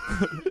roll.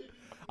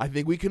 I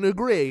think we can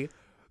agree.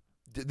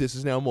 This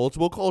is now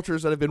multiple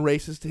cultures that have been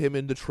racist to him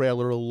in the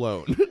trailer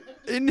alone,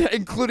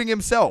 including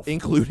himself.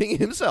 including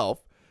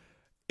himself.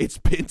 It's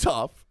been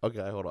tough.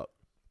 Okay, hold up.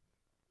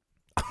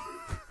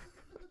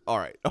 All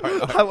right.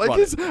 I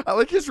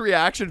like his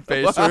reaction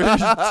face. Where he's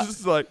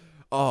just like,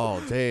 Oh,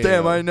 damn.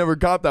 damn, I never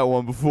got that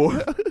one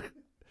before.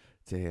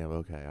 Damn,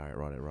 okay. All right,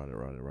 run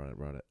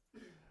it.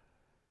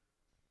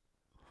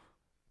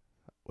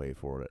 Wait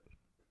for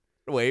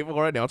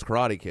it. Now it's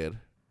Karate Kid.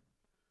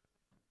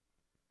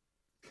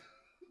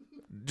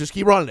 Just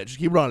keep running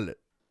it.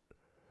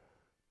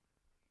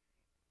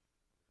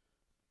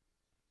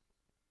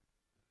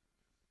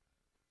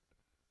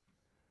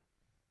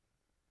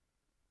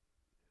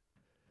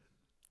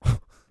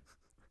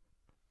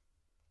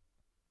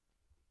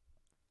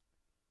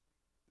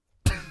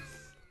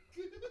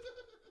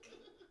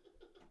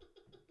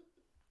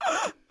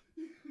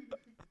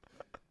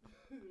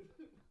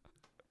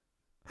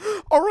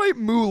 All right,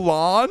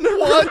 Mulan.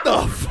 What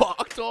the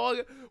fuck, dog?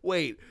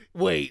 Wait.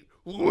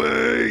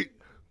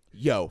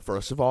 Yo,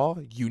 first of all,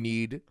 you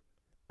need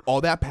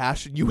all that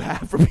passion you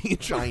have for being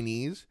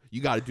Chinese.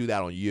 You got to do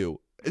that on you.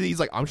 And he's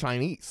like, I'm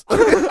Chinese.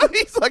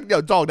 He's like,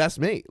 no, dog, that's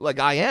me. Like,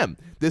 I am.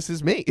 This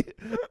is me.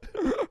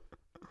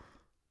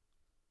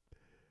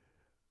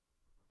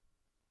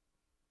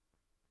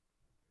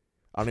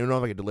 I don't even know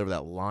if I could deliver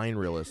that line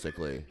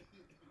realistically.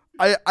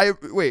 I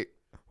wait.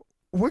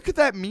 What could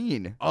that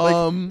mean?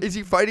 Like, is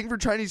he fighting for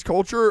Chinese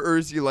culture, or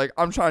is he like,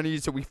 I'm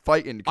Chinese, so we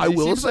fighting? I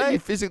will seems like say- he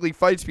physically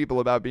fights people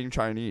about being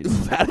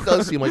Chinese. That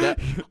does seem like that.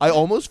 I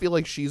almost feel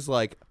like she's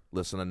like,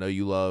 listen, I know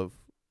you love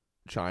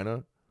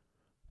China,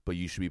 but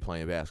you should be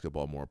playing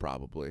basketball more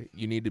probably.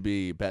 You need to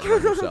be betting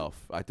on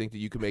yourself. I think that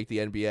you can make the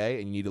NBA,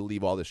 and you need to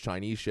leave all this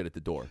Chinese shit at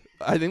the door.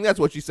 I think that's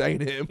what she's saying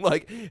to him.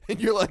 Like, and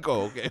you're like,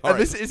 oh, okay. All And right.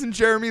 this isn't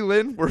Jeremy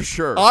Lin? We're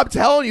sure. I'm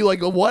telling you,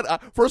 like,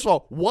 what? First of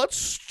all, what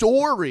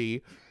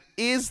story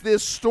is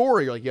this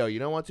story? You're like, yo, you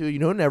know what, dude? You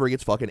know, it never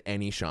gets fucking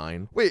any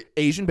shine. Wait.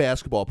 Asian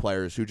basketball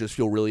players who just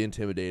feel really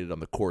intimidated on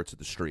the courts of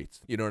the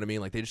streets. You know what I mean?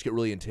 Like, they just get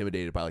really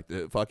intimidated by like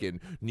the fucking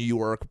New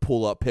York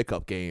pull-up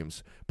pickup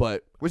games.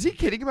 But Was he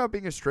kidding about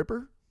being a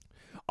stripper?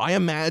 I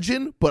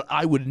imagine, but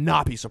I would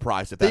not be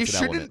surprised if that's They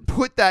an shouldn't element.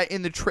 put that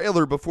in the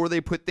trailer before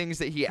they put things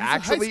that he He's a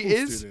actually high school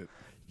is. student.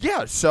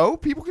 Yeah, so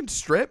people can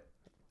strip.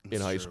 In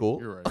high True. school?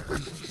 You're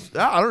right.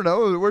 I don't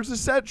know. Where's the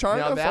set?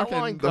 China? Now that Fucking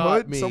line the got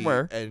hood me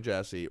somewhere. and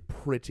Jesse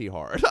pretty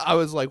hard. I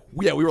was like,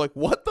 yeah, we were like,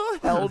 what the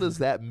hell does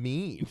that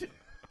mean?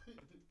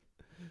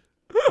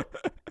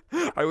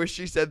 I wish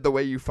she said the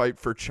way you fight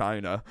for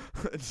China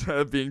instead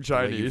of being The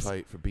way you Chinese.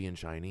 fight for being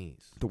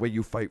Chinese. The way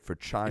you fight for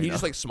China. He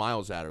just like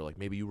smiles at her, like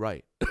maybe you're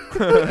right.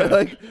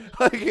 like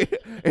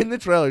in the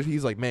trailers,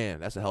 he's like, man,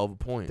 that's a hell of a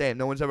point. Damn,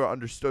 no one's ever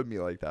understood me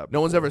like that. No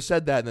one's before. ever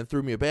said that and then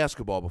threw me a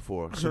basketball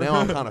before. So now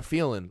I'm kind of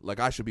feeling like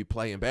I should be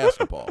playing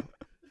basketball.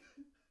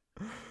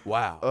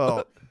 Wow.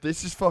 Oh,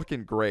 this is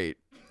fucking great.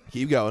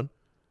 Keep going.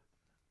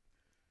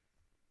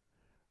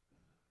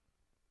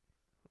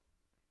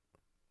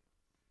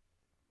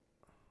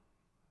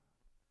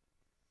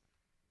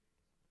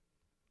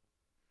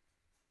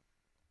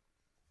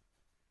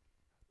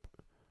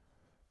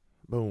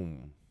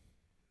 Boom.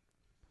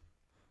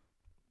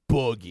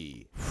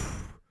 Boogie.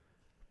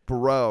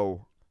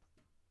 Bro,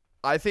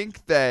 I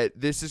think that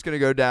this is going to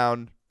go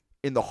down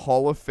in the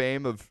Hall of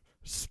Fame of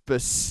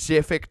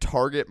specific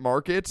target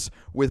markets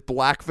with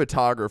black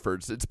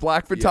photographers. It's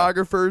black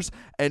photographers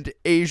and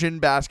Asian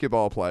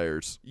basketball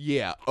players.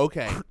 Yeah,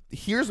 okay.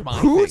 Here's my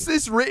Who's thing.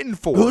 this written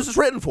for? Who's this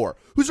written for?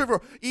 Who's written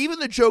for? Even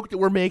the joke that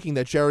we're making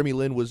that Jeremy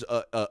Lin was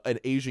an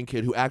Asian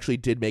kid who actually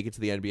did make it to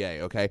the NBA,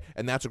 okay?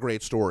 And that's a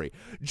great story.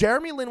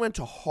 Jeremy Lin went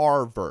to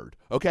Harvard,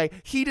 okay?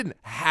 He didn't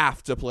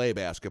have to play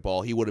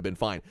basketball. He would have been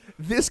fine.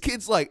 This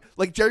kid's like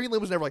Jeremy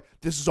Lin was never like,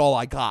 this is all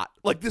I got.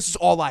 Like, this is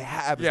all I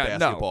have is Yeah, no.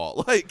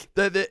 basketball. Like,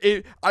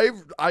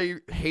 I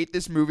hate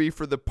this movie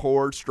for the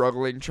poor,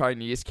 struggling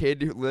Chinese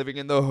kid living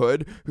in the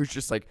hood who's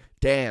just like,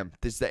 damn,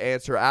 this is the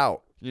answer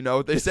out. You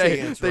know, they It's the say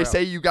answer they out.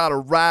 say you gotta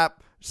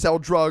rap, sell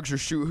drugs, or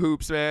shoot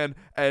hoops, man.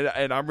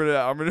 And I'm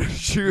gonna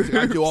shoot.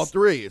 I do all hoops.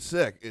 three. It's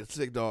sick. It's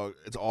sick, dog.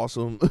 It's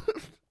awesome.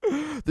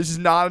 This is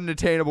not an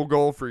attainable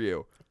goal for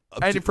you.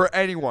 And for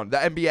anyone, the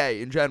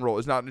NBA in general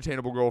is not an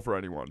attainable goal for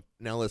anyone.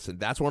 Now listen,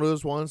 that's one of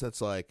those ones that's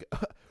like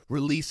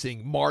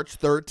releasing March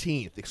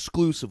 13th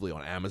exclusively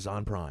on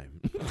Amazon Prime.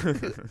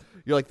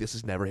 You're like, this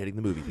is never hitting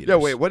the movie theaters. Yeah,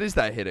 wait, what is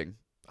that hitting?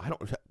 I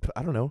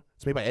don't know.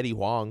 It's made by Eddie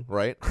Huang,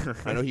 right?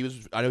 I know he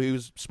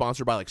was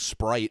sponsored by like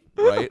Sprite,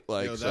 right?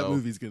 Like Yo, that so.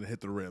 movie's gonna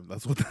hit the rim.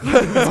 That's what.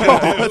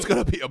 Oh, it's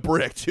gonna be a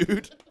brick,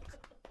 dude.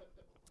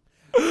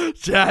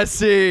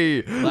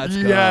 Jesse, Let's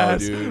go,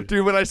 yes,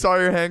 dude. When I saw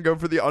your hand go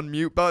for the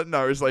unmute button,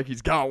 I was like,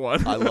 he's got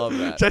one. I love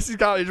that. Jesse's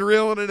got. He's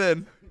reeling it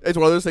in. It's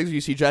one of those things where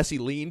you see Jesse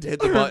lean to hit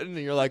the button, and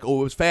you're like,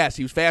 oh, it was fast.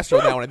 He was faster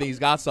on that one. I think he's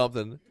got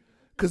something.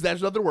 Because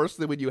there's nothing worse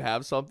than when you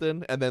have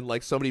something, and then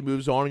like somebody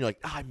moves on, and you're like,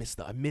 I missed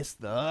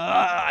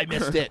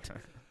it.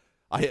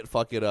 I hit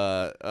fucking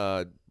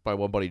by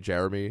one buddy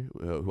Jeremy,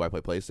 who I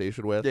play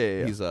PlayStation with.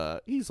 Yeah.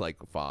 He's like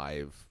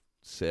 5'6",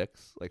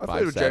 like I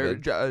played with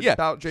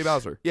 5'7". Jay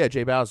Bowser. Yeah,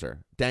 Jay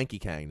Bowser, Danky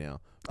Kang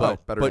now,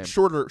 but better name.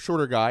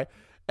 shorter guy.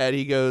 And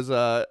he goes,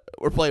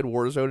 we're playing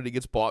Warzone, and he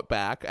gets bought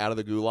back out of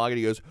the gulag, and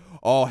he goes,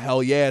 oh,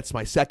 hell yeah, it's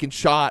my second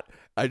shot.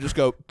 I just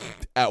go,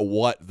 at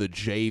what, the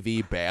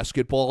JV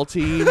basketball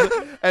team?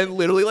 And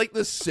literally, like,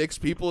 the 6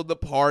 people in the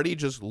party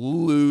just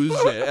lose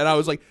it. And I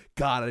was like,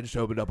 God, I just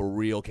opened up a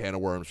real can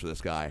of worms for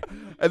this guy.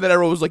 And then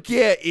everyone was like,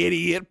 yeah,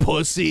 idiot,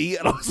 pussy.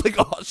 And I was like,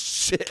 oh,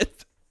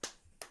 shit.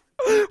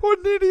 What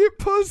an idiot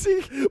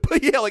pussy.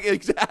 But yeah, like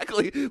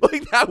exactly,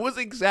 like that was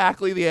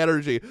exactly the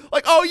energy.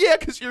 Like, oh yeah,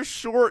 because you're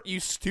short, you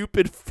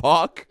stupid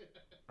fuck.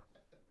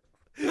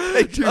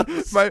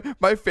 Dude,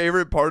 my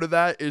favorite part of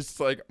that is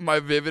like my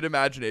vivid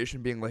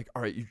imagination being like,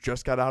 all right, you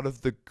just got out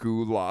of the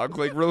gulag,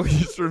 like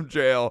released from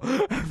jail.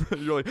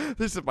 You're like,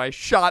 this is my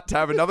shot to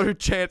have another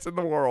chance in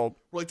the world.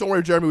 We're like, don't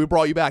worry, Jeremy, we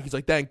brought you back. He's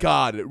like, thank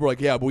God. We're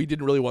like, yeah, but we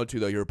didn't really want to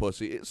though. You're a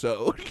pussy.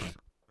 So.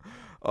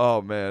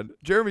 Oh man,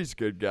 Jeremy's a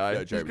good guy. Yeah,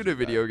 He's Jeremy's good a at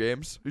good video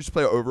games. We used to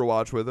play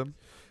Overwatch with him.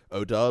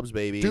 O-dubs,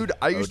 baby. Dude,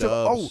 I used to.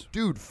 O-dubs. Oh,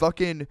 dude,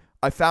 fucking.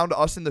 I found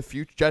Us in the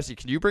Future. Jesse,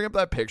 can you bring up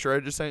that picture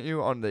I just sent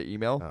you on the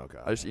email? Oh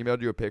god, I just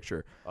emailed you a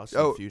picture. Us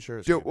in the future.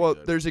 Is Dude, gonna be well,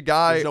 good. there's a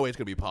guy. There's no way it's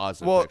gonna be a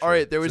positive. Well, picture. all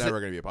right, there was it's a- never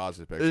gonna be a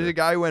positive picture. There's a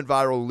guy who went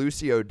viral,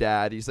 Lucio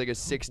Dad. He's like a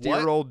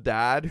 60-year-old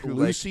dad who like.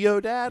 Lucio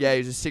dad. Yeah,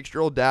 he's a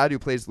 6-year-old dad who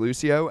plays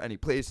Lucio, and he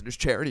plays in his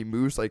chair and he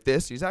moves like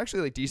this. He's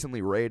actually like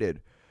decently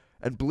rated.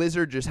 And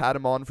Blizzard just had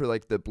him on for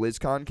like the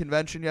BlizzCon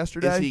convention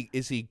yesterday.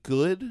 Is he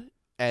good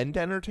and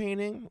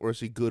entertaining, or is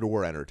he good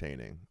or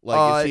entertaining?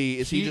 Like,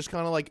 is he just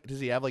kind of like? Does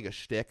he have like a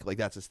shtick? Like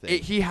that's his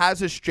thing. He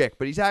has a shtick,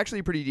 but he's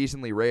actually pretty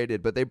decently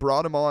rated. But they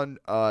brought him on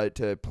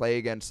to play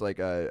against like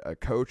a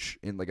coach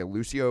in like a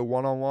Lucio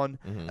 1-on-1,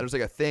 and it was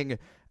like a thing.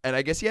 And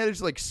I guess he had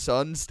his like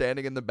son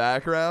standing in the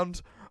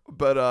background.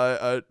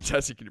 But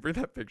Jesse, can you bring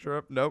that picture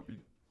up? Nope.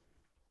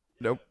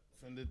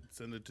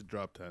 Send it to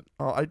Drop 10.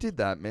 Oh, I did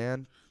that,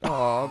 man.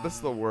 Oh, that's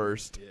the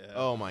worst. Yeah.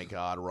 Oh my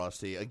God,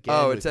 Rusty! Again.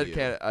 Oh, it with said you.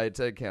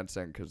 can't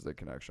send because of the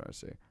connection.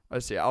 I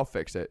see. I'll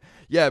fix it.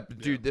 Yeah,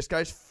 dude, this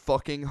guy's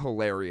fucking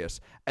hilarious.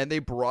 And they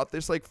brought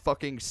this like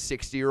fucking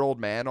 60-year-old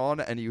man on,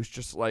 and he was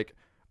just like,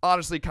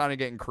 honestly, kind of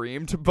getting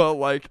creamed, but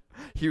like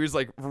he was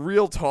like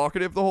real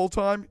talkative the whole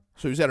time.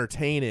 So he was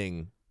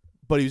entertaining,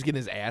 but he was getting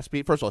his ass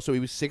beat. First of all, so he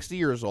was 60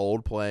 years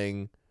old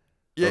playing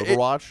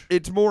Overwatch.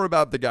 It's more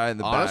about the guy in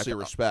the Honestly,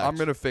 back. respect. I'm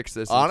gonna fix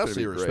this.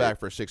 Honestly, respect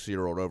for a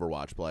 60-year-old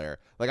Overwatch player.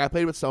 Like, I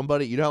played with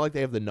somebody, you know how, like, they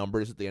have the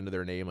numbers at the end of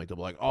their name? Like, they'll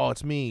be like, oh,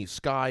 it's me,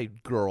 Sky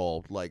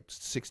Girl, like,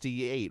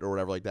 68 or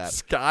whatever like that.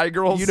 Sky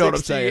Girl, You know what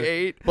I'm 68.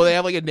 saying? But they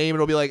have, like, a name, and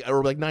it'll be, like,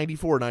 or, like,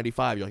 94,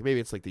 95. You're like, maybe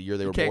it's, like, the year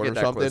they were can't born get or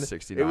that something. close to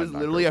 69, It was not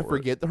literally, go I for it.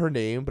 forget her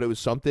name, but it was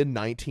something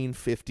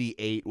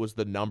 1958 was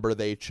the number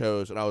they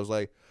chose. And I was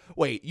like,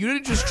 wait, you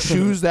didn't just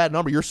choose that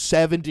number. You're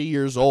 70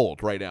 years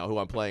old right now, who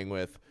I'm playing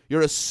with.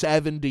 You're a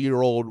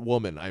 70-year-old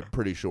woman, I'm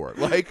pretty sure.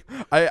 Like,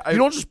 you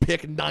don't just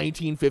pick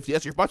 1950.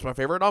 That's my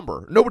favorite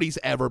number. Nobody's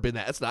ever been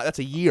that. That's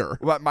a year.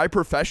 Well, my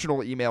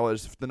professional email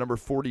is the number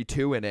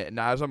 42 in it, and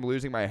as I'm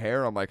losing my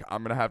hair, I'm like,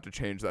 I'm gonna have to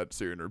change that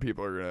soon, or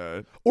people are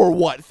gonna. Or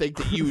what? Think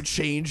that you would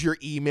change your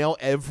email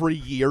every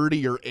year to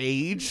your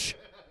age?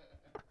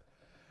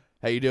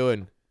 How you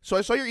doing? So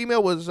I saw your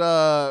email was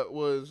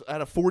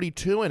had a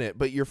 42 in it,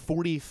 but you're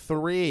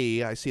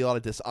 43. I see a lot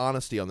of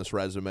dishonesty on this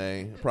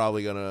resume.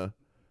 Probably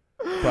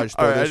just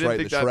throw All right, I this didn't right in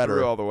think the that shredder.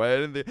 through all the way. I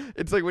didn't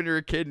it's like when you're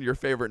a kid and your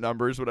favorite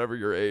number is whatever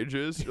your age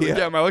is. You're like, Yeah.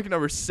 yeah, my lucky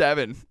number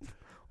 7.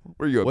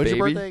 Were you a When's baby?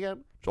 your birthday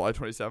again? July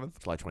 27th.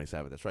 July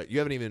 27th. That's right. You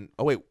haven't even.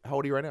 Oh wait, how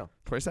old are you right now?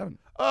 27.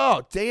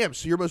 Oh damn!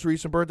 So your most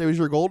recent birthday was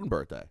your golden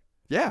birthday.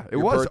 Yeah, it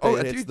Your was. birthday Oh,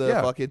 hits dude, the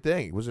yeah. fucking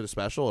thing. Was it a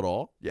special at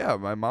all? Yeah,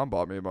 my mom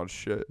bought me a bunch of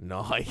shit.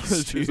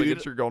 Nice, She was like, dude.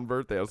 it's your golden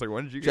birthday. I was like,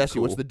 when did you get Jesse,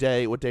 cool? what's the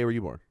day? What day were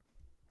you born?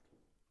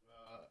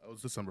 It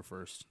was December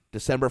 1st.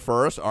 December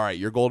 1st. All right,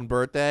 your golden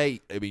birthday.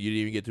 I mean, you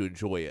didn't even get to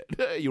enjoy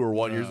it. You were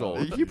 1 years No.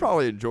 old. He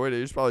probably enjoyed it.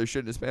 He was probably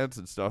shitting his pants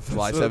and stuff.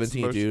 July So that's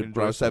the 17, most dude.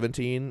 When I was enjoyable.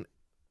 17,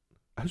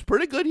 it was a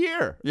pretty good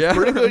year. Yeah.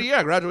 Pretty good year.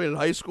 I graduated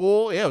high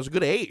school. Yeah, it was a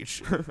good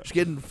age. Just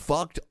getting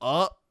fucked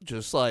up.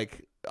 Just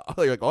like,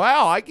 you're like,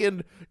 wow, I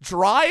can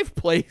drive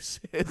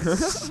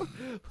places.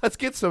 Let's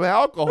get some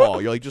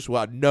alcohol. You're like, just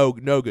wow, no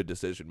good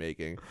decision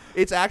making.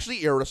 It's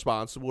actually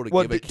irresponsible to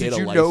What, give a did kid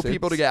you a know license.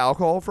 people to get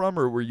alcohol from,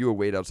 or were you a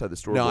wait outside the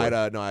store? No,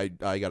 boy?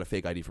 I got a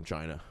fake ID from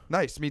China.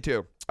 Nice, me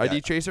too.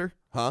 ID chaser?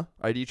 Huh?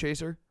 ID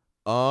chaser?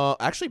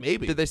 Actually,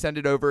 maybe. Did they send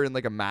it over in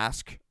like a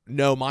mask?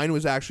 No, mine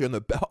was actually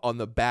on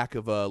the back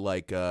of a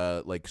like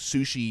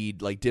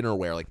sushi like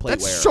dinnerware, like plateware.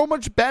 That's so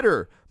much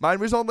better. Mine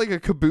was on like a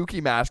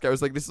kabuki mask. I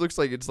was like, this looks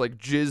like it's like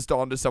jizzed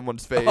onto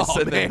someone's face Oh,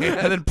 and man.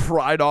 then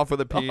pried off with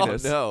a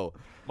penis. Oh, no.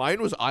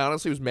 Mine was, I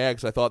honestly was mad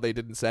because I thought they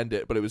didn't send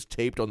it, but it was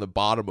taped on the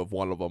bottom of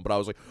one of them. But I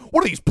was like,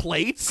 what are these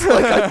plates?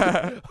 Like,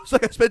 I was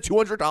like, I spent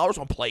 $200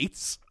 on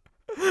plates.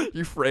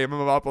 You frame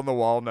them up on the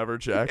wall, never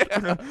check.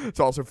 It's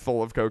also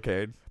full of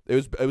cocaine.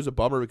 It was a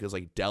bummer because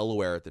like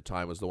Delaware at the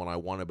time was the one I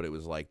wanted, but it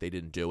was like they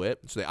didn't do it,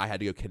 so I had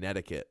to go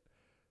Connecticut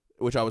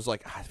which I was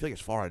like, I feel like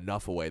it's far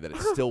enough away that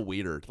it's still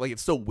weird. Like,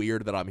 it's still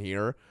weird that I'm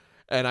here.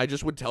 And I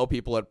just would tell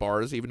people at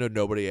bars, even though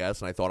nobody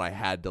asked, and I thought I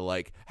had to,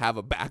 like, have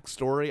a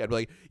backstory. I'd be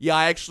like, yeah,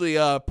 I actually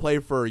play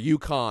for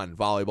UConn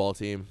volleyball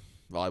team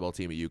at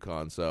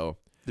UConn, so.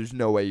 There's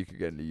no way you could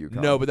get into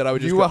UConn. No, but then I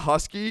would just You a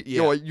Husky?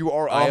 Yeah. You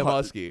are I am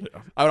Husky.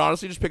 I would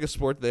honestly just pick a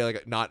sport that they're,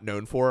 like, not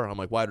known for. I'm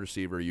like, wide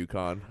receiver,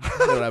 UConn.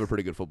 They don't have a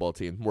pretty good football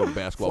team. More of a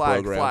basketball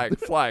program.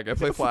 Flag. I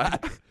play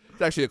flag.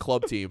 It's actually a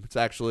club team. It's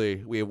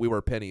actually, we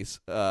wear pennies.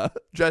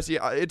 Jesse,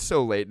 it's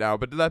so late now,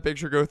 but did that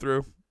picture go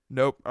through?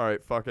 Nope. All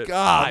right, fuck it.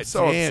 God I'm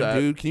so damn, upset.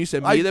 dude. Can you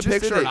send I me the just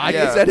did picture? it, And I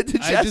yeah. can send it to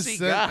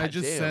Jesse. I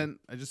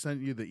just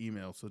sent you the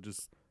email. So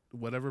just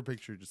whatever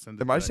picture, just send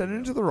it. Am I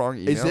sending it to the wrong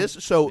email? Is this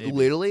so? Maybe.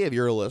 Literally, if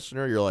you're a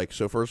listener, you're like,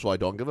 so first of all, I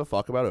don't give a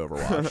fuck about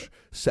Overwatch.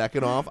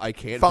 Second off, I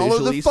can't Follow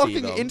visually the fucking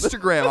see them.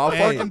 Instagram. I'll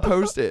Hey. fucking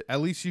post it. At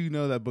least you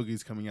know that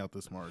Boogie's coming out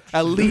this March.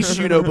 At least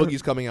you know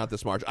Boogie's coming out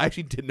this March. I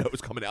actually didn't know it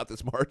was coming out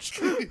this March.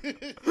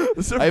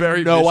 This is a I have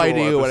very no visual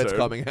idea when it's episode.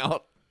 coming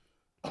out.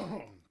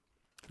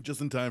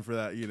 Just in time for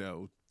that,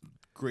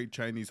 great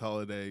Chinese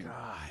holiday,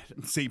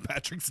 St.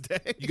 Patrick's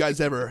Day. You guys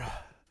ever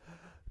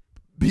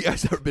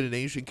been an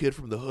Asian kid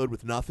from the hood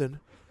with nothing,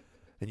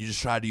 and you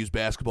just tried to use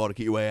basketball to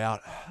get your way out?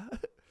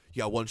 You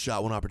got one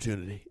shot, one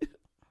opportunity.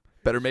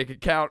 Better make it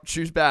count.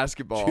 Choose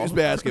basketball. Choose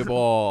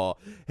basketball.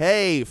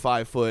 Hey,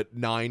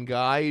 5'9"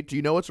 guy, do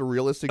you know what's a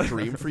realistic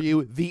dream for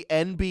you? The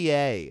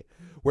NBA,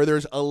 where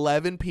there's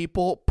 11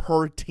 people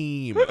per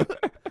team.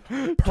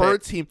 Per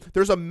team.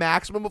 There's a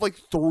maximum of like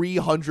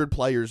 300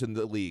 players in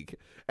the league,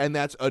 and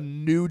that's a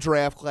new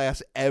draft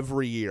class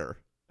every year.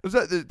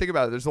 Think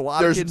about it. There's a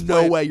lot There's of kids no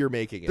playing, way you're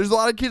making it. There's a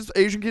lot of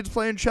Asian kids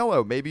playing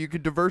cello. Maybe you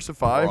could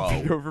diversify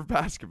Bro. over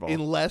basketball.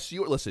 Unless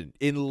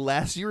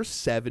you're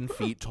 7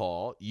 feet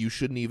tall, you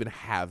shouldn't even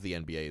have the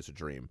NBA as a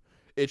dream.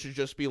 It should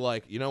just be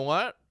like, you know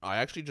what? I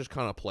actually just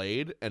kind of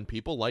played, and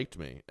people liked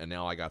me, and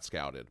now I got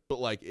scouted. But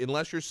like,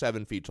 unless you're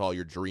 7 feet tall,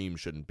 your dream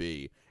shouldn't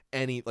be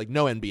no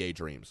NBA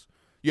dreams.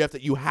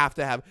 You have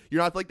to have.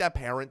 You're not like that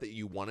parent that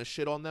you want to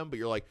shit on them, but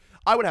you're like,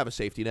 I would have a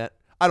safety net.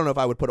 I don't know if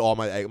I would put all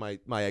my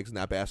eggs in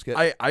that basket.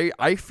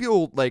 I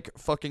feel like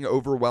fucking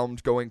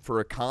overwhelmed going for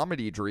a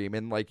comedy dream,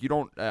 and like you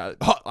don't. I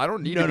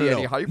don't need to be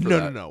any hype for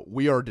that. No.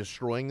 We are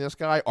destroying this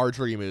guy. Our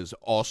dream is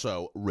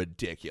also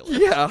ridiculous.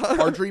 Yeah.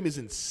 Our dream is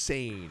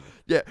insane.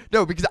 Yeah,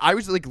 no, because I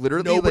was like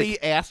literally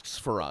Nobody asks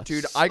for us,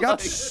 dude, I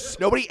got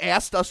nobody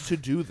asked us to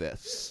do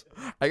this.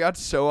 I got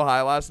so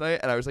high last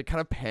night, and I was like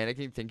kind of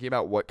panicking, thinking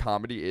about what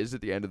comedy is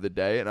at the end of the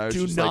day, and I was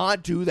Do just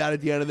not do that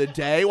at the end of the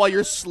day while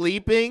you're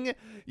sleeping.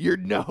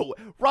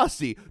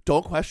 Rusty,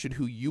 don't question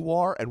who you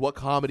are and what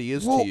comedy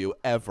is to you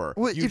ever.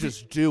 well, You if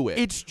just do it.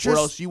 it's or just-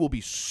 else you will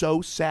be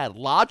so sad.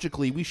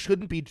 Logically, we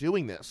shouldn't be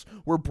doing this.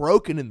 We're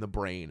broken in the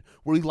brain.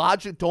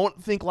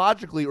 Don't think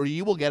logically, or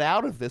you will get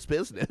out of this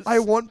business. I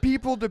want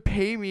people to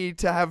pay me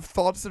to have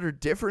thoughts that are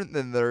different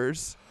than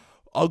theirs.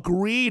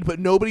 Agreed, but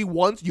nobody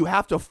wants. You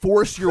have to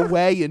force your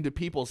way into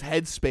people's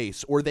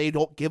headspace, or they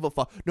don't give a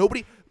fuck.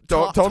 Nobody.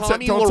 Don't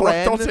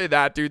say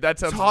that, dude. That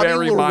sounds Tommy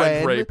very Loren,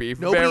 mind rapey.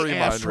 Nobody Very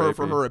asked mind her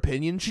for rapey. her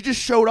opinion. She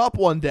just showed up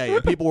one day,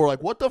 and people were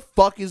like, "What the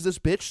fuck is this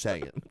bitch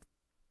saying?"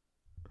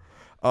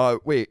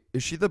 Wait,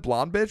 is she the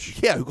blonde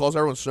bitch? Yeah, who calls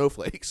everyone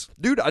snowflakes?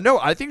 Dude, I know.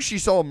 I think she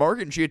saw a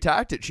market and she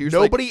attacked it. She was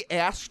Nobody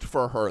asked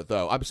for her,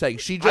 though. I'm saying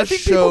she like, just I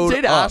think showed people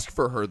did up. ask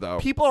for her though.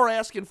 People are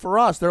asking for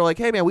us. They're like,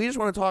 "Hey, man, we just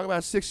want to talk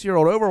about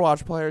 60-year-old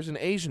Overwatch players in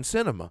Asian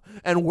cinema,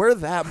 and we're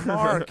that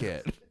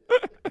market."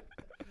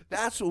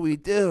 That's what we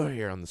do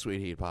here on the Sweet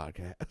Heat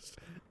podcast.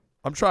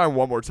 I'm trying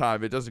one more time.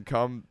 If it doesn't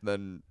come,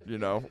 then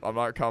I'm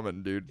not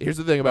coming, dude. Here's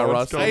the thing about No,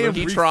 Russ. it's coming.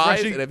 He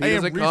tries, refreshing- and if I he am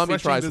doesn't come, he refreshing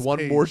tries this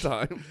one more page.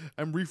 time.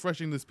 I'm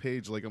refreshing this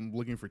page like I'm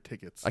looking for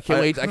tickets. I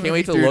can't wait to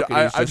Dude, look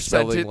at I've just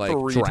sent selling it like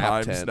 3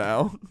 Draft times 10.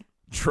 now.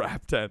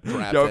 Trap 10.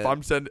 Draft Yo, 10. if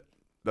I'm sending,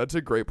 that's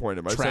a great point.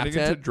 Am I Trap sending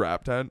it 10? to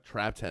Draft 10?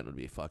 Trap 10 would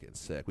be fucking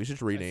sick. We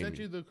should I rename sent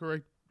you the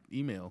correct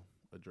email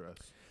address.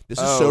 This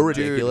is Oh, so dude.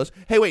 ridiculous.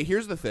 Hey, wait,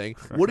 here's the thing.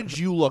 What did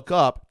you look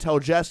up? Tell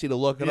Jesse to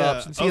look it Yeah,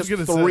 up since he I has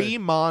was gonna 3 say.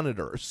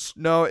 monitors.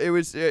 No, it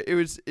was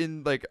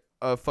in like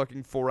a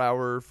fucking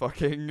 4-hour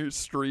fucking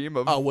stream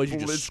of. Oh, would you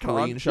just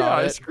BlizzCon. screenshot Yeah,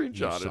 I it? screenshotted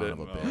You son it. of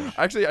a bitch.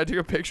 Actually, I took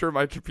a picture of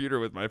my computer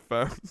with my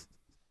phone.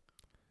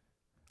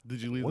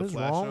 Did you leave What the is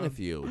flash wrong on? with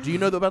you? Do you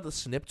know about the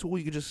snip tool?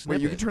 You could just snip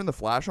Wait, you it. can turn the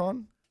flash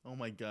on? Oh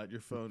my god,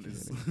 your phone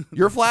is.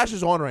 Your flash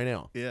is on right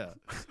now. Yeah.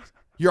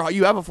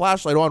 You have a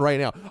flashlight on right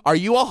now. Are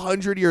you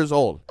 100 years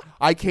old?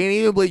 I can't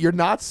even believe you're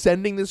not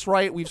sending this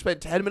right. We've spent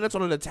 10 minutes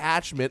on an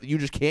attachment that you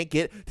just can't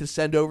get to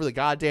send over the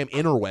goddamn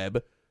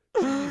interweb.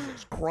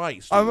 Jesus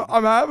Christ. Dude.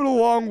 I'm having a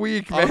long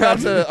week, man.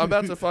 I'm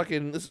about to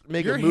fucking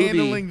make You're a movie.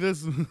 handling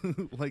this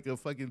like a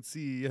fucking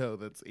CEO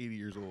that's 80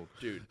 years old.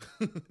 Dude,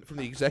 from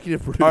the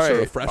executive producer All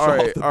right, of Fresh all Off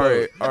right, the all Boat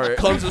right, all right.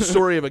 comes a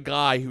story of a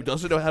guy who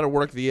doesn't know how to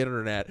work the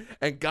internet,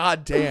 and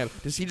goddamn,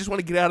 does he just want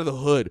to get out of the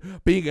hood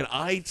being an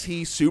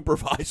IT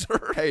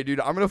supervisor? Hey, dude,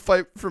 I'm gonna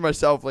fight for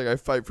myself like I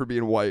fight for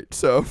being white.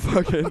 So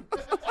fucking.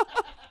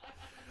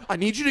 I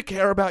need you to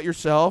care about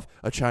yourself,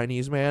 a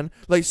Chinese man,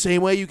 like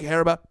same way you care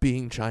about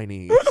being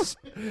Chinese.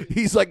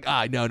 He's like,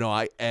 no,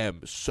 I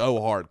am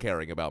so hard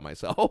caring about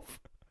myself.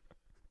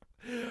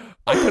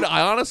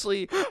 I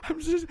honestly,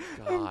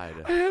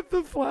 God. I had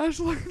the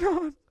flashlight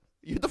on.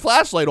 You had the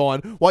flashlight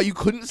on while you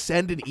couldn't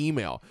send an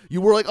email.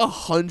 You were like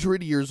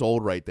 100 years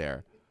old right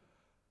there.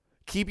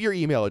 Keep your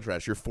email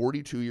address. You're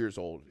 42 years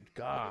old.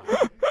 God.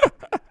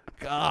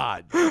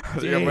 God. I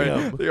think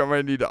Damn. I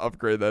might need to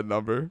upgrade that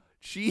number.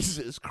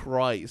 Jesus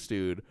Christ,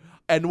 dude.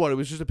 And what, it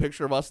was just a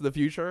picture of us in the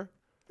future?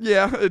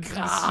 Yeah, it's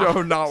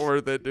so not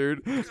worth it,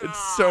 dude.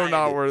 It's so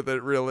not worth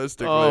it,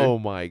 realistically. Oh,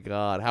 my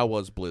God. How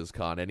was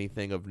BlizzCon?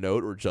 Anything of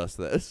note or just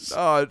this?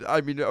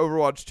 I mean,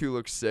 Overwatch 2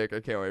 looks sick. I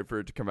can't wait for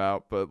it to come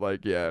out, but,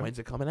 like, yeah. When's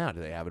it coming out?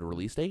 Do they have a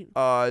release date?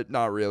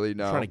 Not really,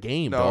 no. Trying to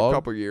game, no, dog. a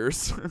couple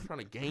years. Trying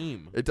to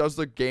game. It does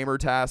look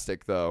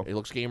gamer-tastic, though. It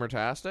looks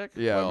gamer-tastic?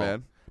 Yeah, Well,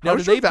 man. Now, I'm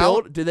did sure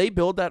they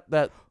build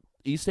that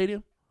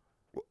E-Stadium?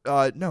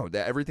 No,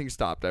 everything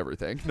stopped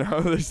everything.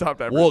 No, they stopped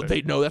everything.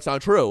 Well, no, that's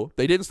not true.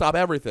 They didn't stop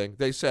everything.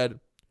 They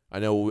said, I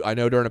know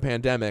during a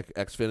pandemic,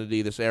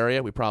 Xfinity, this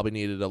area, we probably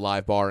needed a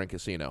live bar and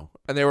casino.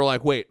 And they were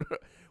like, wait,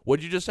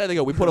 what'd you just say? They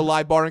go, we put a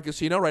live bar and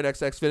casino right next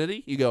to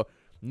Xfinity? You go,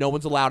 no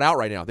one's allowed out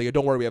right now. They go,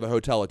 don't worry, we have a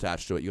hotel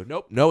attached to it. You go,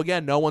 nope, no,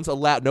 again, no one's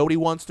allowed. Nobody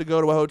wants to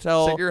go to a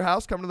hotel. Sit at your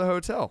house, come to the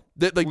hotel.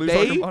 Lose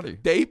all your money.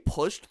 They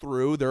pushed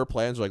through their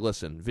plans like,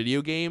 listen,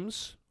 video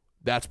games,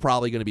 that's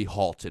probably going to be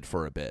halted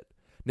for a bit.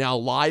 Now,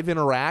 live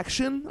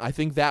interaction, I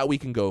think that we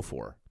can go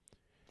for.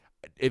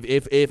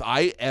 If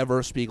I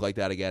ever speak like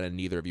that again and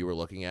neither of you are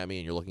looking at me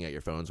and you're looking at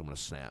your phones, I'm going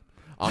to snap.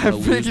 I'm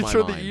going to lose my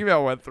sure mind. The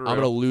email went through. I'm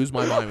going to lose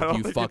my mind I with don't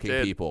you think it fucking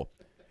did. people.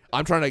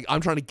 I'm trying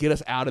to get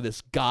us out of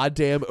this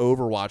goddamn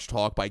Overwatch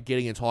talk by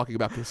getting and talking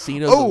about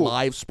casinos and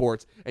live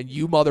sports, and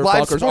you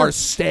motherfuckers are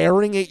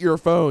staring at your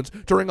phones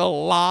during a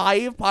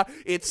live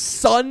It's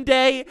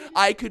Sunday.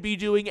 I could be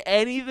doing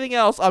anything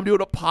else. I'm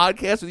doing a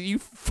podcast with you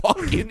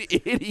fucking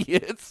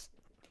idiots.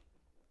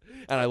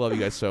 And I love you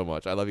guys so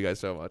much.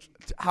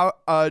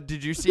 How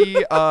did you see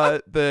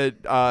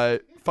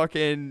the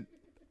fucking?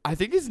 I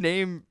think his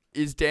name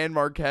is Dan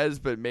Marquez,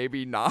 but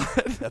maybe not.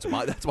 That's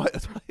why.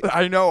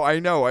 I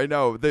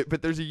know.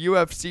 But there's a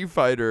UFC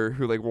fighter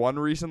who like won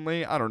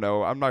recently. I don't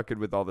know. I'm not good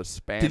with all the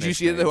Spanish. Did you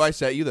see who I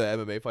sent you? The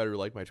MMA fighter who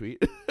liked my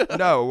tweet?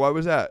 No. What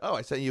was that? Oh,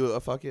 I sent you a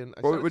fucking.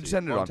 What'd you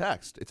send it on?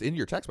 Text. It's in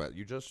your text message.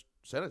 You just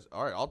sent it.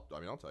 All right. I'll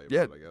tell you.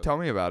 Yeah. about it, I guess. Tell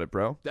me about it,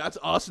 bro. That's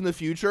us in the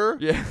future.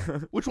 Yeah.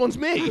 Which one's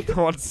me? The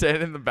one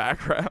standing in the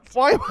background.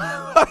 Why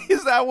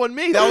is that one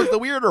me? That was the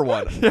weirder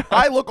one. Yeah.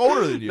 I look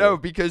older than you. No,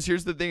 because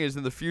here's the thing: is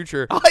in the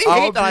future, I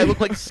hate that I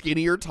look like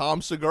skinnier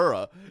Tom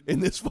Segura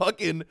in this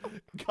fucking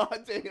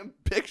goddamn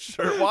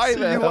picture. Why so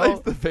the you hell?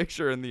 like the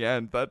picture in the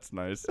end? That's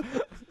nice.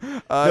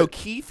 No,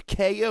 Keith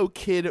KO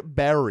Kid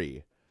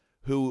Berry,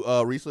 who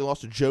recently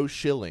lost to Joe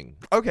Schilling.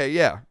 Okay,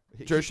 yeah.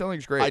 Joe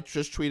Schilling's great. I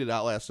just tweeted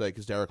out last night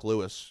because Derek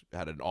Lewis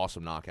had an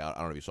awesome knockout. I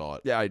don't know if you saw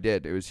it. Yeah, I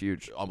did. It was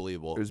huge.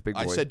 Unbelievable. It was big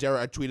boy. I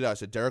tweeted out, I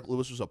said Derek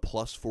Lewis was a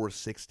plus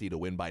 460 to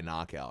win by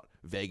knockout.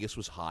 Vegas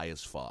was high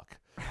as fuck.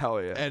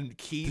 Hell yeah. And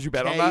Keith Did you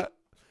bet on that?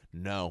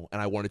 No, and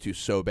I wanted to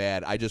so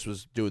bad. I just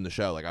was doing the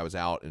show, like I was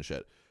out and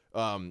shit.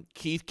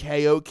 Keith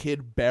KO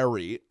Kid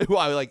Berry, who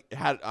I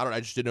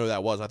just didn't know who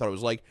that was. I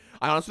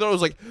honestly thought it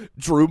was like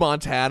Drew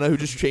Montana, who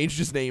just changed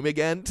his name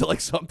again to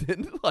like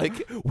something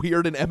like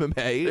weird in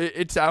MMA.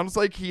 It sounds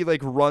like he like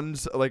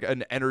runs like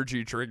an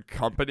energy drink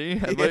company.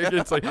 And, like,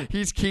 it's like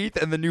he's Keith,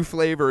 and the new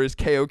flavor is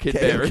KO Kid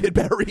Berry. Kid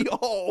Berry.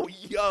 Oh,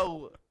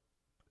 yo.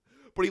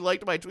 But he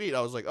liked my tweet. I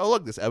was like, oh,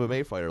 look, this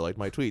MMA fighter liked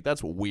my tweet.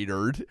 That's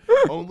weird.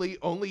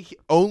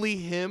 only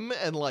him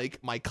and like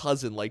my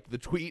cousin liked the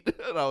tweet.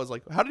 And I was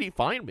like, how did he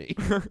find me?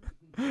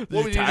 Did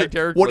you tag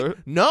Derek Lewis?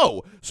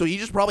 No. So he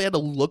just probably had to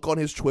look on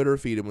his Twitter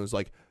feed and was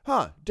like,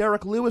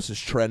 Derek Lewis is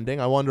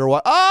trending. I wonder why.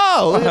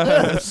 Oh, look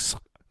at this.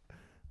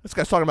 This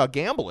guy's talking about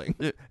gambling.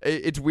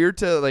 It's weird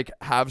to like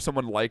have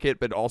someone like it,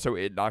 but also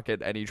it not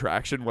get any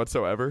traction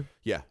whatsoever.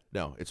 Yeah.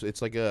 No,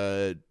 it's like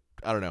a,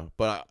 I don't know,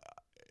 but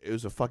it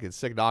was a fucking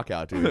sick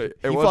knockout, dude.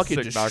 He was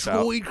fucking destroyed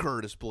knockout.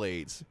 Curtis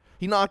Blades.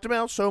 He knocked him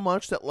out so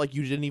much that like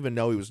you didn't even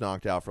know he was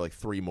knocked out for like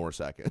 3 more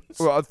seconds.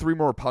 Well, 3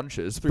 more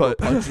punches. More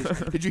punches.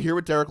 Did you hear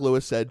what Derek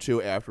Lewis said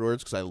too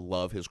afterwards? Because I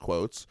love his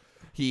quotes.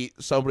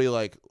 Somebody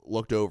like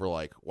looked over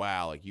like,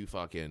 wow, like you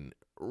fucking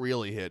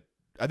really hit.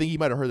 I think he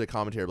might have heard the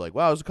commentary like,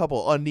 wow, there's a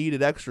couple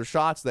unneeded extra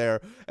shots there.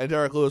 And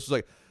Derek Lewis was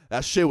like,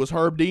 that shit was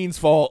Herb Dean's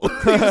fault. He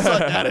was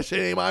like, that shit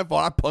ain't my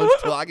fault. I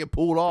punched till I get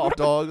pulled off,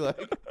 dog. Like,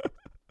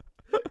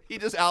 he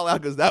just out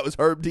loud goes, that was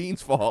Herb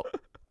Dean's fault.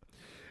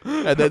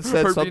 And then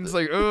said Herb something. Dean's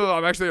like, oh,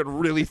 I'm actually on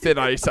really thin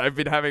ice. I've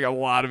been having a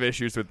lot of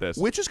issues with this.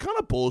 Which is kind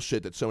of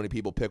bullshit that so many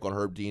people pick on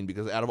Herb Dean,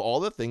 because out of all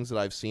the things that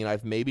I've seen,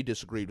 I've maybe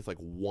disagreed with like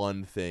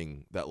one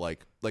thing that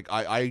like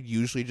I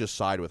usually just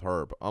side with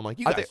Herb. I'm like,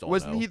 you guys don't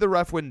wasn't know. he the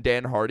ref when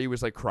Dan Hardy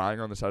was like crying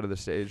on the side of the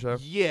stage though?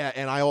 Yeah,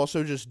 and I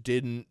also just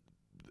didn't.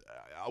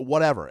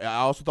 whatever. I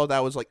also thought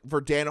that was like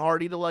for Dan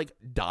Hardy to like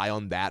die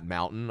on that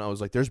mountain. I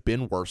was like, there's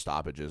been worse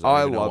stoppages.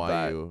 I don't know love why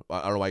that.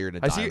 I don't know why you're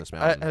gonna die on this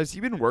mountain. Has he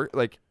been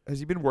Has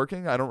he been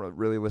working? I don't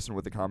really listen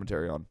with the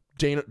commentary on.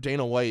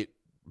 Dana White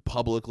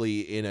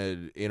publicly in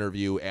an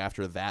interview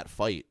after that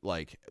fight,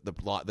 like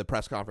the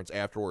press conference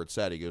afterwards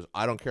said, he goes,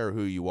 I don't care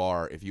who you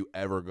are, if you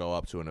ever go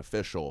up to an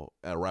official,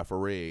 a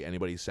referee,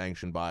 anybody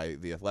sanctioned by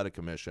the athletic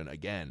commission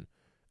again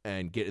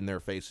and get in their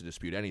face to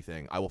dispute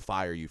anything, I will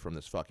fire you from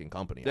this fucking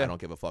company. Yeah. I don't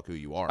give a fuck who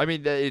you are. I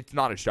mean, it's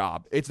not his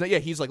job. It's not. Yeah,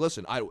 he's like,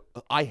 listen,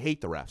 I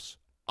hate the refs.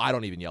 I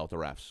don't even yell at the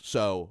refs,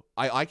 so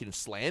I can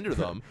slander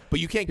them, but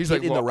you can't He's get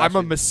like, in well, the refs. I'm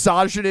a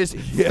misogynist,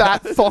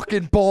 fat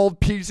fucking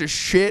bald piece of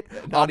shit.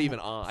 Not I'm even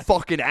I.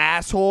 fucking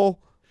asshole.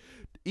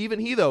 Even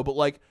he though, but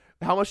like,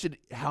 how much did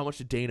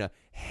Dana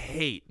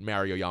hate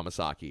Mario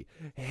Yamasaki?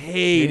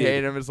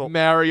 Hated him as well.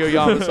 Mario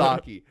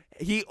Yamasaki.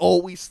 He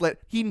always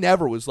he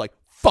never was like,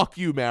 fuck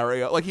you,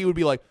 Mario. Like he would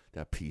be like,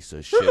 that piece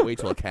of shit. Wait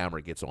till the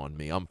camera gets on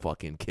me. I'm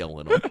fucking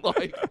killing him.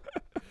 Like.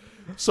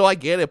 So I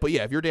get it, but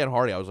yeah, if you're Dan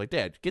Hardy, I was like,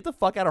 Dad, get the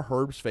fuck out of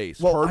Herb's face.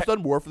 Well, Herb's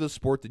done more for the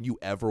sport than you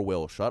ever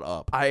will. Shut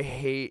up. I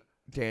hate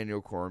Daniel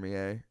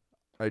Cormier.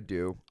 I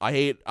do. I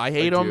hate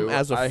him do.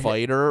 as a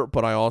fighter,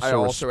 but I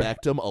also also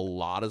respect him a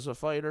lot as a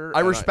fighter. I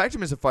and respect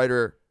him as a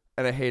fighter,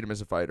 and I hate him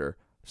as a fighter.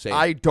 Same.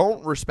 I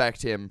don't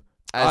respect him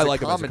as I a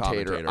like him as a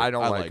commentator. commentator. I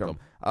don't like him.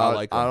 I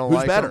like him. I don't Who's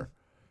like better him.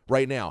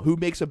 right now? Who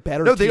makes a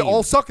better No, team? they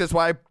all suck. That's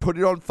why I put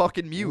it on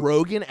fucking mute.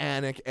 Rogan,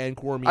 Anik, and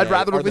Cormier. I'd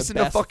rather are the listen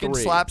to best fucking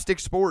three. slapstick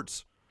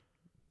sports.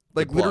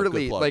 Like Good plug,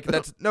 literally, good plug. like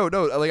that's no.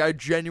 Like I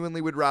genuinely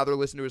would rather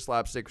listen to a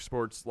slapstick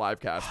sports live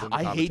cast than I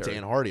hate commentary.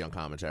 Dan Hardy on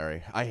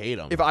commentary. I hate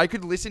him. If I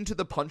could listen to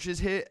the punches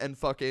hit and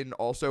fucking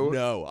also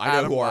No, I know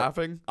Adam who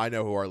laughing. I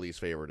know who our least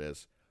favorite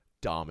is.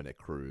 Dominic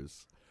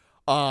Cruz.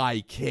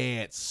 I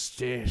can't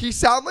stand. He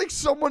sound like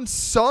someone's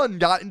son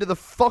got into the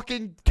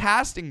fucking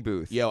casting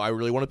booth. Yo, I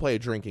really want to play a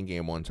drinking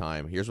game one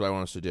time. Here's what I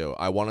want us to do.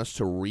 I want us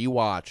to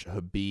rewatch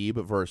Habib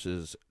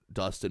versus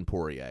Dustin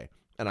Poirier.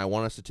 And I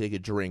want us to take a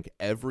drink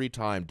every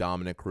time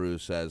Dominic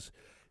Cruz says,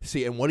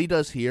 see, and what he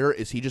does here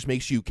is he just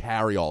makes you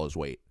carry all his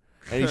weight.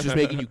 And he's just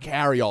making you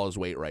carry all his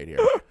weight right here.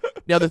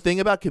 Now, the thing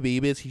about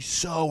Khabib is he's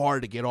so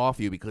hard to get off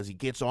you because he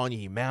gets on you,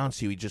 he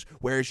mounts you, he just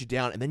wears you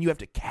down, and then you have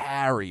to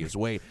carry his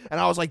weight. And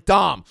I was like,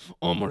 Dom,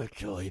 I'm going to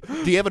kill you.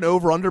 Do you have an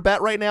over-under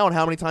bet right now on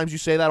how many times you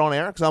say that on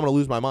air? Because I'm going to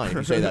lose my mind if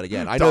you say that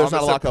again. I know there's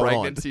not a lot going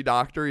on. Pregnancy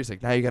doctor. He's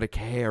like, now you got to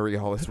carry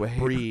all this weight.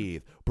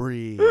 Breathe,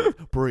 breathe,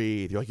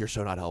 breathe. You're like, you're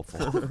so not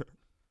helpful.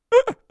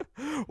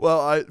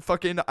 Well, I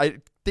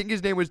think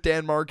his name was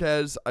Dan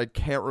Marquez. I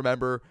can't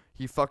remember.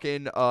 He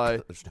fucking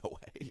There's no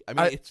way. I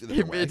mean,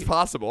 it's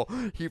possible.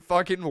 He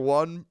fucking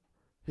won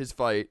his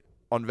fight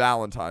on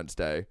Valentine's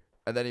Day,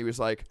 and then he was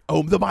like,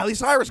 oh, the Miley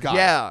Cyrus guy.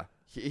 yeah.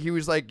 He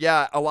was like,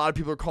 yeah, a lot of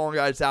people are calling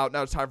guys out.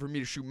 Now it's time for me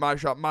to shoot my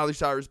shot. Miley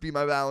Cyrus, be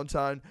my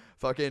Valentine.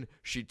 Fucking,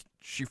 she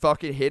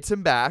fucking hits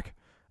him back,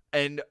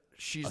 and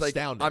she's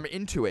Astounding. like, I'm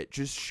into it.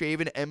 Just shave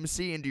an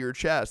MC into your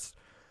chest.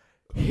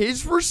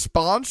 His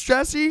response,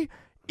 Jesse,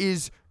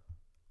 is,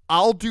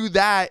 I'll do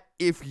that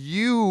if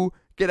you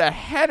get a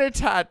henna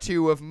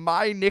tattoo of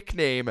my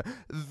nickname,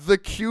 the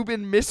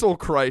Cuban Missile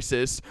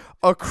Crisis,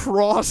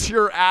 across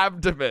your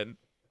abdomen.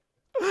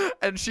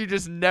 And she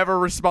just never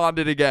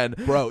responded again.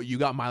 Bro, you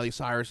got Miley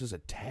Cyrus's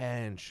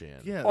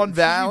attention. Yeah, On isn't she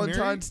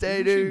Valentine's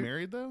married? Day, Isn't she dude.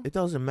 married though? It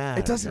doesn't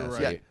matter. It doesn't.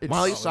 Jesse. Yeah, it's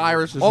Miley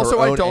Cyrus is also,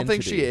 her I own don't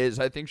think she entity. is.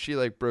 I think she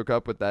like broke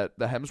up with the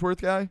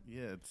Hemsworth guy.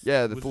 Yeah, it's,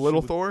 Yeah, the was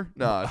little she with- Thor.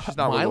 No, she's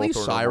not with Miley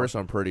little Thor no more. Cyrus,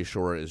 I'm pretty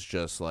sure, is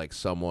just like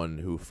someone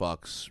who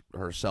fucks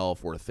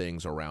herself or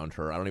things around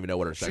her. I don't even know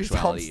what her She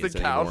sexuality humps the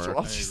is couch anymore.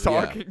 while she's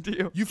Yeah. talking to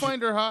you. You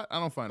find her hot? I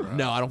don't find her hot.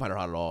 No, I don't find her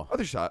hot at all.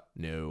 Other shot.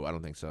 No, I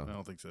don't think so. I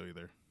don't think so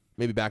either.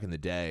 Maybe back in the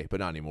day, but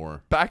not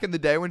anymore. Back in the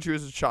day when she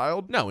was a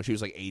child. No, when she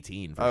was like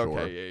 18 for Okay,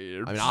 sure.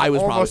 yeah. I mean, I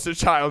was almost probably a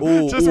child.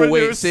 Ooh, Just ooh, when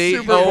wait, you were see?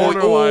 super Oh,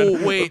 borderline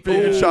ooh, wait, of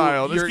being a ooh,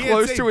 child. you As can't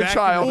close say to a back in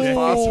child the as day.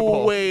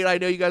 possible. Ooh, wait, I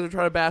know you guys are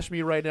trying to bash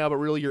me right now, but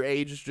really your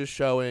age is just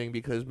showing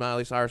because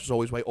Miley Cyrus is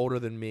always way older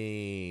than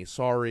me.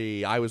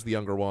 Sorry, I was the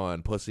younger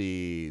one.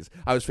 Pussies.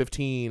 I was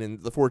 15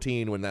 and the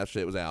 14 when that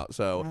shit was out.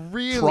 So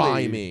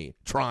Really?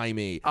 Try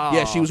me. Aw.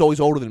 Yeah, she was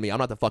always older than me. I'm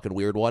not the fucking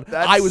weird one.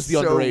 That's I was the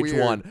so underage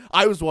weird. one.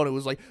 I was the one who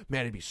was like,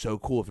 man, it'd be so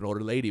cool if an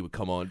older lady would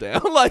come on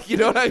down. Like, you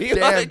know what I mean?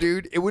 Damn, Like,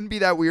 dude. It wouldn't be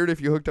that weird if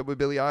you hooked up with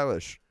Billie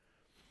Eilish.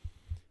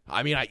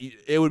 I mean,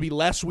 it would be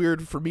less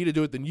weird for me to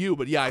do it than you,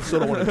 but yeah, I still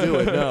don't want to do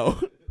it. No,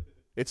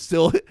 it's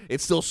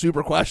still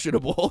super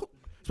questionable,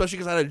 especially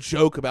because I had a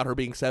joke about her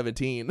being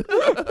 17.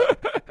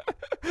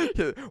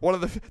 One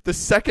of the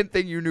second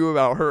thing you knew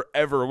about her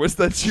ever was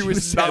that she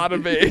was not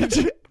of 17.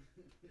 age.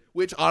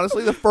 Which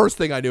honestly, the first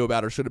thing I knew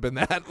about her should have been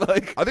that.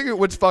 Like, I think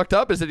what's fucked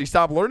up is that he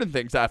stopped learning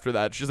things after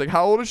that. She's like,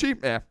 how old is she?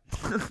 Eh.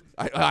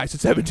 I said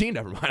 17.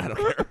 Never mind. I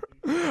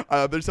don't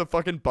care. There's a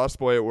fucking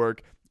busboy at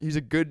work. He's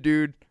a good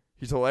dude.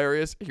 He's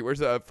hilarious. He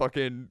wears a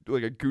fucking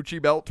like a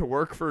Gucci belt to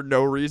work for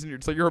no reason.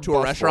 It's like you're To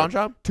a restaurant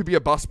job? To be a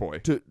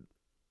busboy. To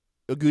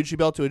a Gucci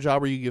belt to a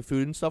job where you give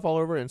food and stuff all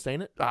over it and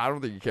stain it. I don't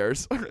think he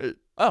cares.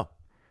 Oh,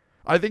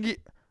 I think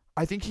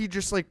he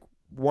just like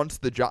wants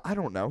the job. I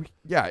don't know.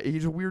 Yeah,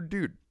 he's a weird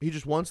dude. He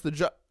just wants the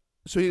job,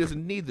 so he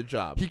doesn't need the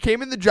job. He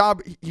came in the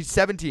job. He's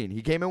 17.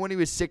 He came in when he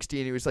was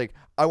 16. He was like,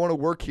 I want to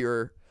work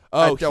here.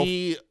 Oh,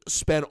 he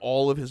spent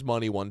all of his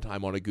money one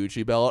time on a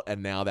Gucci belt,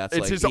 and now that's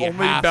It's like his he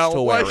only has belt,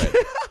 to wear like-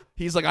 it.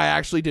 He's like, I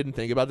actually didn't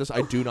think about this.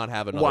 I do not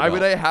have another Why belt.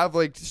 would I have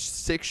like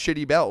 6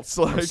 shitty belts?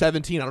 I'm Like,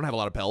 17. I don't have a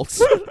lot of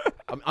belts.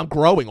 I'm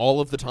growing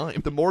all of the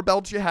time. the more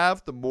belts you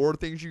have, the more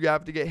things you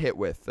have to get hit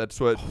with. That's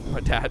what my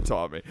dad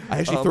taught me. I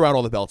actually threw out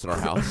all the belts in our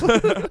house.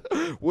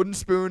 Wooden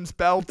spoons,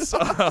 belts.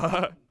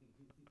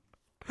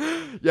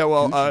 Yeah,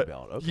 well, Gucci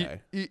belt,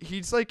 okay.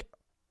 he's like,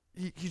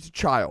 he's a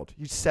child.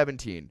 He's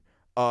 17.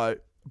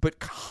 But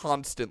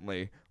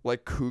constantly,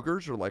 like,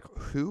 cougars are like,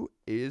 who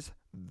is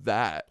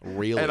that?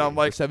 Really? And I'm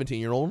like,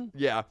 17-year-old?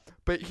 yeah.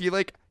 But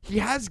he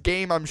has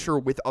game, I'm sure,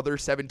 with other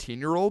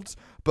 17-year-olds.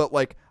 But,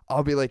 like,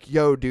 I'll be like,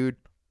 yo, dude,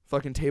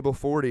 fucking table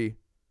 40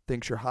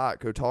 thinks you're hot.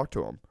 Go talk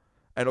to him.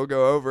 And he'll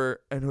go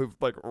over and he'll,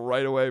 like,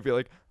 right away be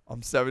like,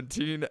 I'm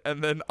 17.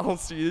 And then I'll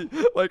see,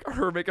 like,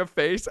 her make a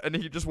face and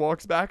he just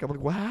walks back. I'm like,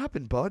 what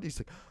happened, bud?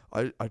 He's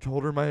like, I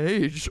told her my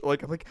age.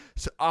 Like, I'm like,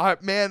 so,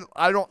 man,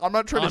 I'm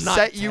not trying to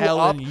set you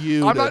up.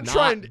 I'm not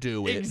trying to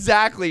do it.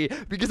 Exactly.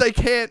 Because I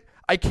can't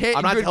I'm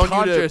in not good telling you to-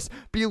 conscience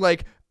be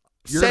like,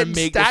 You're gonna send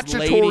make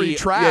statutory this lady,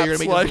 traps. Yeah, you're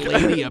gonna make like,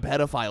 this lady a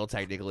pedophile.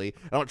 Technically,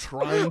 I'm not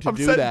trying to I'm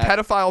do setting that.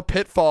 pedophile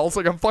pitfalls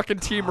like I'm fucking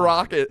Team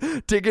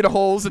Rocket, digging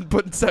holes and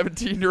putting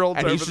 17-year-olds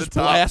and over he's the just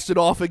top. blasted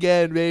off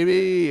again,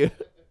 baby.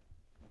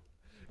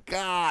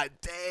 God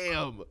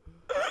damn.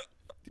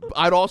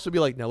 I'd also be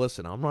like, now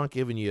listen, I'm not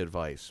giving you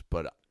advice,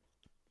 but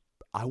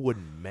I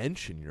wouldn't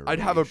mention your I'd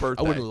age. have a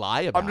birthday. I wouldn't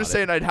lie about it. I'm just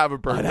saying I'd have a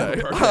birthday. I'd have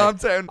a birthday. I'm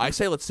saying I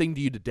say let's sing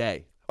to you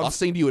today. I'll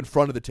sing to you in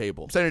front of the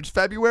table. it's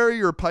February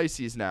or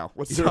Pisces now.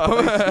 What's You're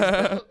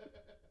up?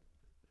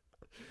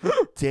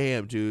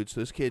 Damn, dude. So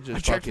this kid just I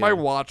checked fucking- my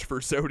watch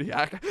for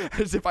Zodiac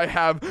as if I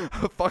have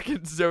a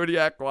fucking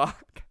Zodiac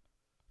clock.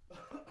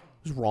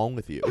 What's wrong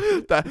with you?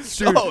 Dude,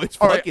 it's all right,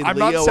 fucking I'm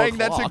Leo not saying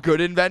that's a o'clock.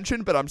 good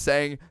invention, but I'm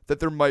saying that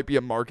there might be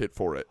a market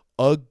for it.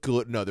 No,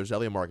 there's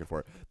definitely a market for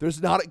it.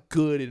 There's not a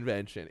good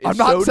invention. It's I'm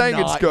not so saying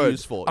it's not good.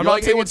 Useful. I'm You're not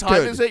like, saying hey, what it's time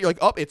good. is it? You're like,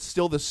 oh, it's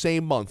still the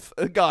same month.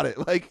 Got it.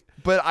 Like,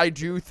 But I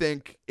do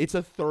think it's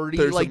a 30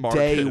 There's a like market.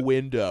 day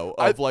window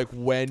of like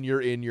when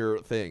you're in your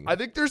thing. I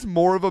think there's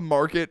more of a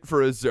market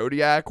for a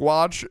Zodiac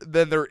watch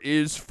than there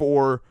is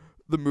for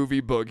the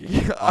movie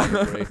Boogie.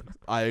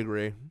 I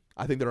agree.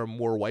 I think there are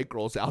more white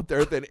girls out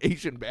there than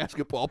Asian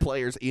basketball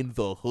players in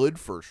the hood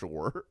for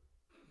sure.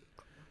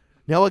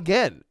 Now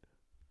again,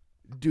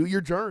 do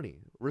your journey.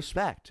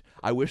 Respect.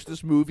 I wish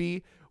this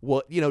movie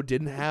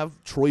didn't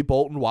have Troy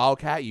Bolton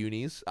Wildcat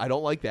unis. I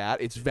don't like that.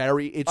 It's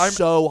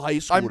so high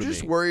school. I'm to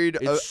just me. worried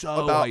It's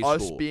so about high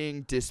us school.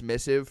 being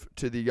dismissive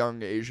to the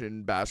young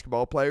Asian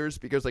basketball players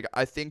because, like,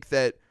 I think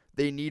that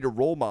they need a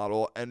role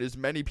model, and as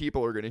many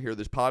people are going to hear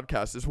this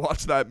podcast as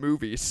watch that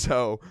movie.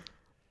 So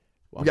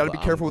we got to be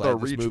careful with our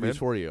reach, this movie's man.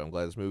 for you. I'm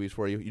glad this movie's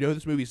for you. You know who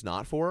this movie's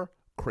not for?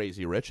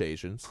 Crazy Rich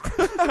Asians.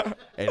 It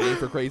ain't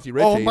for Crazy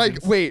Rich Oh Asians.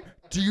 my! Wait,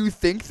 do you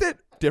think that?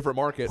 Different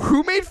market.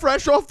 Who made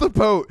Fresh Off the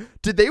Boat?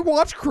 Did they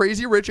watch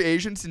Crazy Rich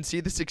Asians and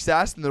see the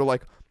success, and they're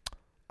like,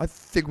 I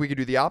think we could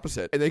do the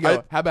opposite. And they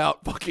go, how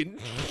about fucking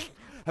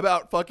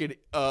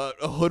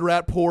hood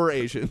rat poor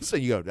Asians?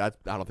 And you go, I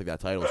don't think that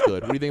title is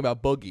good. What do you think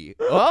about Boogie?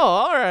 Oh,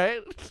 all right.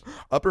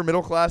 Upper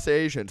middle class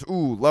Asians.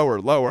 Ooh,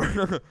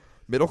 lower.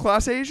 Middle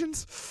class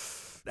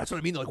Asians? That's what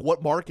I mean. Like,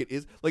 what market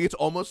is like? It's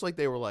almost like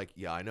they were like,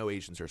 yeah, I know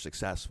Asians are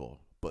successful,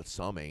 but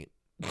some ain't.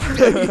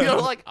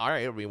 Like, all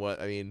right. I mean,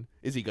 what? I mean,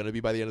 is he going to be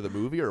by the end of the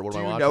movie, or what Do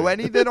am I you watching? know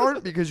any that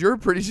aren't? Because you're a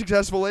pretty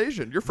successful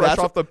Asian. You're fresh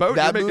That's- off the boat.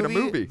 that You're making a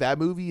movie. That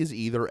movie is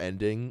either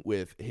ending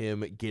with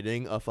him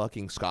getting a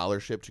fucking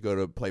scholarship to go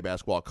to play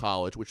basketball at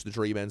college, which the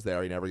dream ends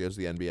there. He never goes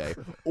to the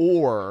NBA,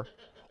 or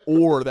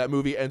that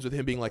movie ends with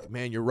him being like,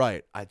 "Man, you're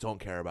right. I don't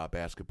care about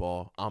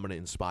basketball. I'm gonna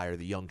inspire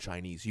the young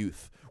Chinese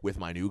youth with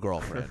my new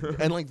girlfriend."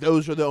 And like,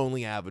 those are the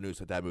only avenues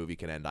that movie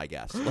can end, I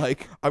guess.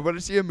 Like, I want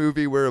to see a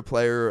movie where a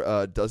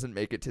player doesn't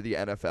make it to the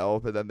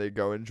NFL, but then they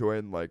go and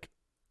join like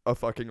a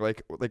fucking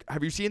like.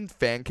 Have you seen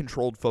fan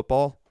controlled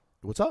football?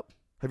 what's up?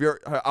 Have you?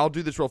 I'll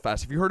do this real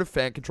fast. Have you heard of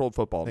fan controlled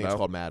football? I think No. it's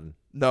called Madden.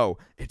 No,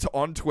 it's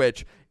on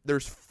Twitch.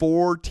 There's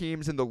 4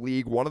 teams in the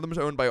league. One of them is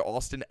owned by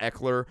Austin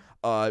Eckler.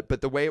 But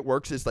the way it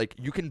works is like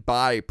you can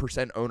buy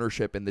 %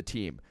 ownership in the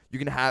team. You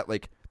can have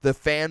like the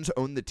fans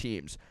own the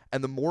teams,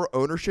 and the more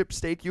ownership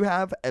stake you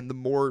have, and the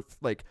more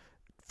like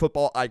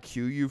football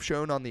IQ you've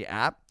shown on the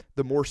app,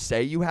 the more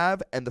say you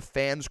have, and the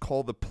fans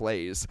call the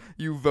plays.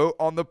 You vote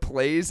on the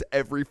plays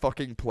every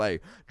fucking play.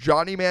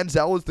 Johnny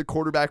Manziel is the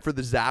quarterback for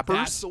the Zappers.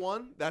 That's the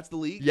one. That's the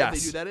league. Yes. That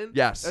they do that in.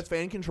 Yes. That's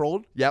fan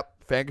controlled.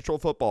 Yep, fan control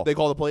football. They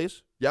call the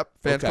plays. Yep,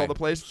 fans Okay. call the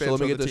plays. Fans So let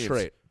me own get the this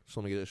teams.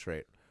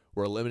 straight.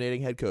 We're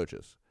eliminating head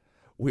coaches.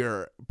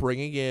 We're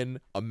bringing in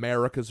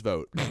America's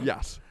vote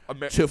Yes.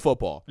 to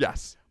football.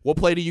 Yes. What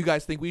play do you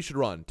guys think we should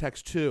run?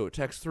 Text 2,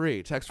 text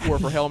 3, text 4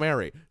 for Hail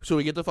Mary. So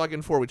we get to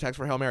fucking 4, we text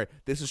for Hail Mary.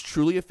 This is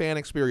truly a fan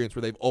experience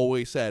where they've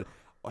always said,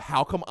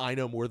 how come I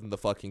know more than the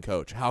fucking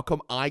coach? How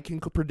come I can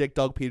predict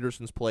Doug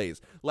Peterson's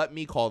plays? Let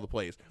me call the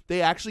plays.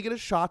 They actually get a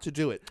shot to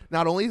do it.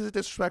 Not only is it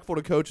disrespectful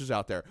to coaches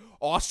out there,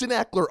 Austin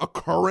Eckler, a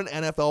current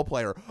NFL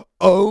player,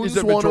 owns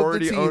He's a one of the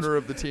majority teams, owner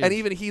of the team. and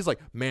even he's like,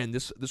 man,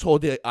 this whole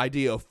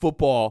idea of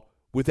football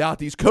without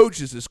these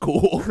coaches is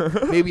cool.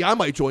 Maybe I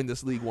might join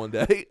this league one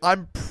day.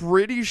 I'm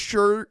pretty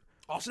sure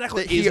Austin Eckler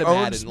that he is a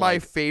owns Madden, my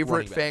like, favorite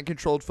running back.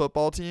 fan-controlled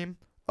football team,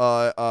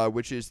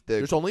 which is the.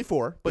 There's only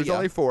 4, but There's yeah.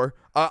 only 4.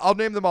 I'll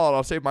name them all, and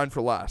I'll save mine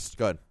for last.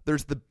 Go ahead.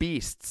 There's the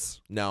Beasts.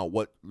 Now,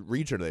 what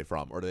region are they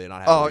from, or do they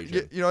not have Oh, a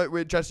region? you know what,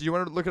 wait, Jesse, you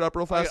want to look it up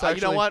real fast? You know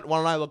actually? what? Why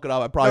don't I look it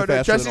up? I'm probably No,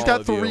 faster Jesse's than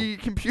got all of 3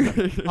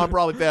 computers. you. I'm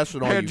probably faster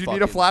than all Man, you. do you need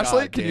a fucking-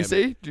 flashlight? God Can you damn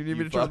see? it. Do you need me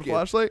You to turn the fucking-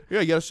 flashlight? Yeah,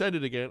 you gotta send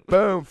it again.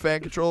 Boom,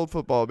 fan-controlled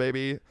football,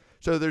 baby.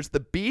 So there's the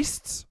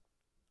Beasts.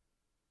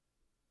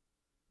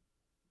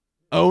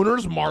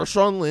 Owners: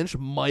 Marshawn Lynch,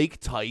 Mike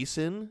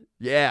Tyson,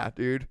 Yeah,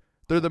 dude.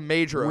 They're the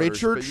major owners,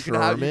 Richard but you can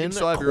have- you can Sherman,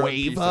 still have your own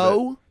piece of it.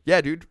 Quavo.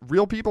 Yeah, dude.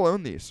 Real people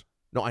own these.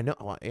 No, I know.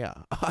 Well, yeah.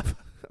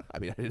 I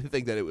mean, I didn't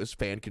think that it was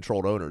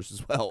fan-controlled owners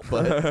as well,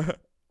 but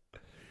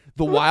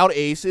the Wild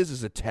Aces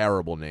is a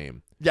terrible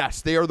name.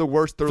 Yes, they are the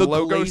worst. Their The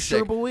logo's Glacier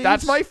sick. Boys?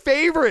 That's my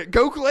favorite.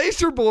 Go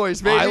Glacier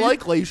Boys, baby. I like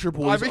Glacier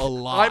Boys I'm, a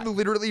lot. I'm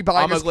literally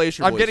buying I'm a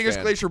Glacier I'm Boys getting us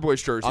fan. Glacier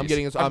Boys jerseys. I'm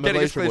getting a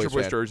getting us Glacier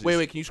Boys fan. jerseys.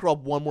 Wait, can you scroll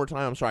up one more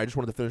time? I'm sorry, I just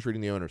wanted to finish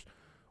reading the owners.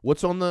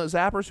 What's on the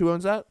Zappers? Who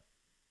owns that?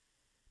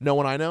 No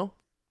one I know.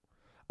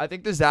 I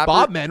think the Zapper.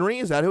 Bob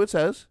Menry, is that who it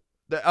says?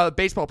 The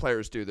baseball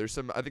players do. There's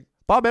some. I think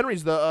Bob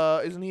Menry's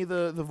the isn't he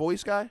the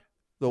voice guy?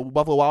 The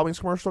Buffalo Wild Wings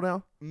commercial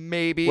now?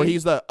 maybe. Where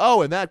he's and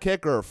that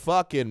kicker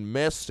fucking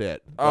missed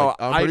it. Oh, Like,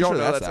 I'm I pretty don't sure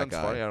know. that's That sounds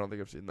guy. funny. I don't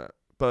think I've seen that.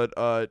 But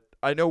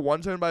I know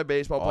one's owned by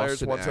baseball players,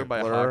 Austin one's owned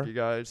by Eckler. hockey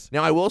guys.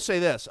 Now I will say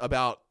this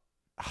about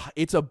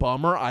it's a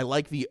bummer. I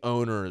like the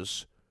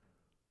owners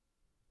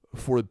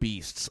for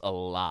Beasts a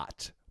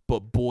lot.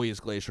 But boy is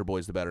Glacier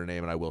Boys the better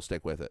name, and I will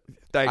stick with it.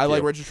 Thank I you.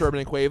 like Richard Sherman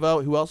and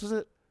Quavo. Who else is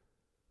it?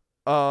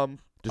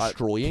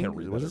 Destroying? can't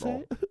read What that is at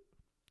all. it?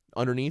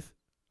 Underneath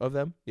of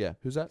them? Yeah.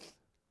 Who's that?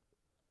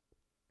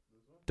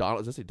 Donald?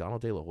 Does that say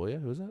Donald De La Hoya?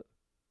 Who is that?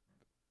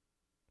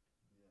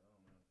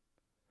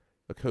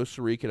 A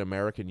Costa Rican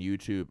American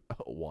YouTube.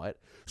 What?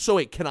 So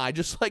wait, can I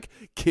just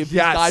give these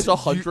Yes, guys you-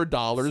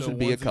 $100 So and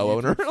be a one's a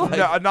co-owner? YouTube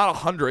No, not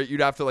 100.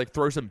 You'd have to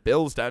throw some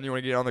bills down. You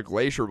want to get on the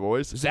Glacier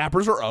Boys?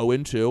 Zappers are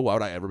 0-2. Why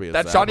would I ever be a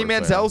That's Zappers Johnny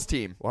fan? Manziel's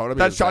team. Why would I be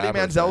That's a Johnny Zappers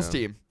Manziel's fan?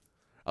 team.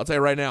 I'll tell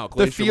you right now. The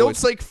Glacier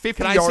field's Boys, 50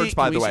 Can I yards, see-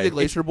 by can the we see way. the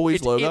Glacier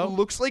Boys logo? It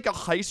looks like a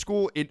high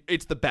school.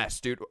 It's the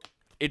best, dude.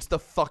 It's the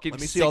fucking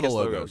Let me see all the sickest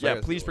logo. logos. I Yeah,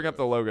 gotta see please the bring up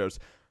the logos.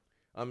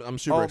 I'm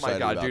super Oh my excited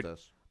God, about dude.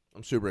 this.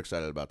 I'm super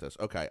excited about this.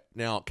 Okay,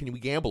 now can we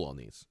gamble on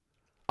these?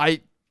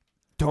 I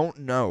don't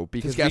know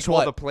because we guess call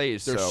what? the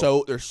plays.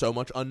 There's so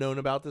much unknown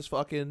about this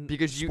fucking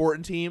Because you-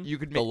 sporting team. you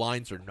could the make-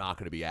 lines are not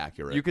going to be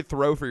accurate. you could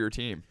throw for your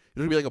team.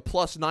 It'll be like a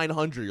plus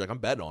 900. You're like, I'm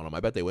betting on them. I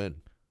bet they win.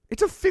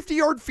 It's a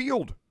 50-yard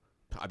field.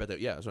 I bet they.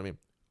 Yeah, that's what I mean.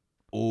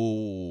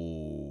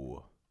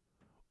 Ooh.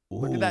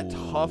 Look at that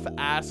tough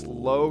ass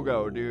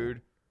logo,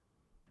 dude.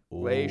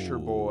 Glacier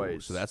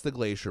Boys. So that's the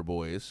Glacier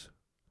Boys.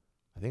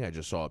 I think I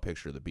just saw a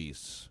picture of the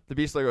Beasts. The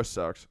Beast logo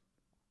sucks.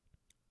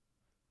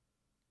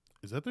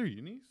 Is that their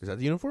unis? Is that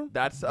the uniform?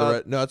 That's The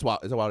red, no, that's Wild.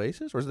 Is it Wild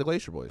Aces or is it the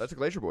Glacier Boys? that's the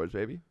Glacier Boys,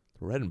 baby.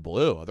 Red and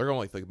blue. They're going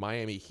like the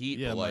Miami Heat,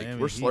 Yeah, but like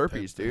Miami We're Heat,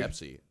 Slurpees, dude.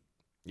 Pepsi.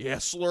 Yeah,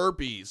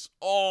 Slurpees.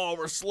 Oh,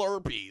 we're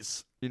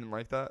Slurpees. You didn't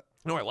like that?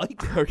 No, I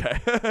like it. Okay.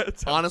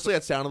 Honestly,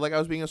 that sounded like I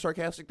was being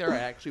sarcastic there. I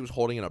actually was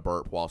holding in a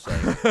burp while saying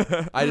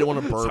it. I didn't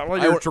want to burp. Sound like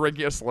I you're wa-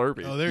 drinking a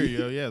Slurpee. Oh, there you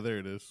go. Yeah, there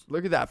it is.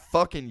 Look at that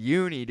fucking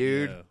uni,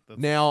 dude. Yeah, that's-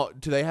 Now,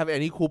 do they have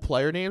any cool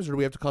player names, or do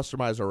we have to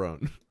customize our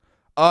own?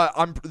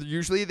 I'm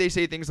usually they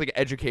say things like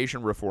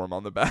education reform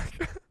on the back.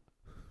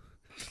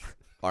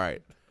 All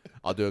right,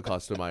 I'll do a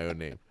custom my own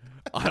name.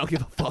 I don't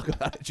give a fuck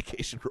about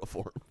education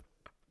reform.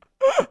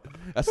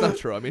 That's not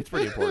true. I mean, it's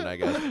pretty important, I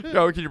guess.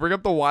 No, can you bring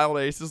up the Wild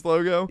Aces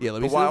logo? Yeah,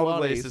 let me the see the Wild,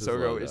 Wild Aces, Aces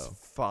logo logo. is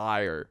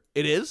fire.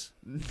 It is?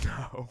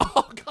 No.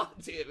 Oh, god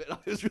damn it. I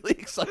was really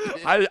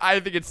excited. I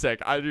think it's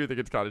sick. I do think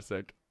it's kind of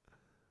sick.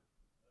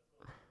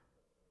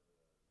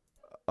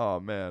 Oh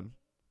man,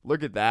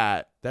 look at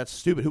that. That's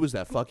stupid. Who was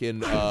that fucking...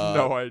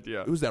 No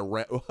idea. Who was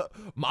that?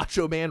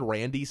 Macho Man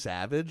Randy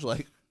Savage?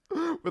 Like,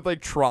 With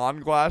like Tron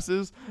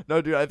glasses.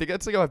 No, dude, I think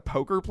that's like a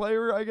poker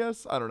player. I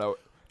guess I don't know.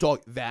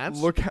 dog,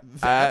 that's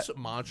at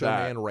Macho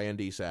that. Man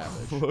Randy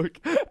Savage. Look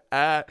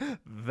at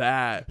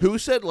that. Who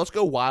said, let's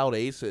go Wild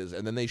Aces?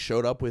 And then they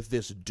showed up with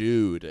this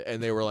dude,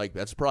 and they were like,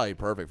 that's probably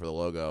perfect for the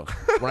logo.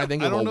 When I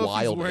think I of don't a know if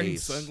he's Wild wearing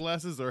Ace.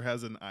 sunglasses or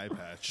has an eye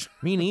patch.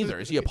 Me neither.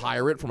 Is he a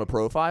pirate from a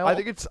profile?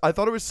 I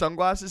thought it was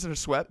sunglasses and a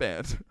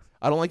sweatband.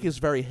 I don't like his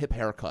very hip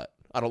haircut.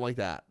 I don't like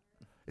that.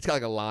 It's got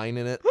like a line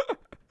in it.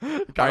 All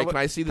right, can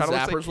I see the kinda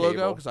looks like Zappers logo?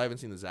 Cable. Because I haven't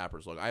seen the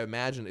Zappers logo. I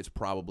imagine it's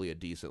probably a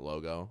decent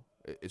logo.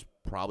 It's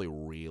probably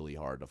really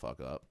hard to fuck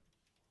up.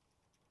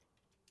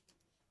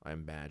 I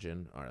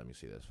imagine. All right, let me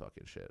see this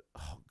fucking shit.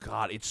 Oh,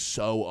 God, it's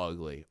so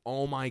ugly.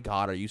 Oh, my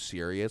God, are you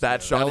serious?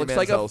 That's that Johnny looks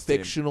like a Manziel's team.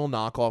 fictional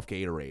knockoff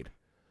Gatorade.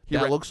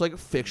 That ran- looks like a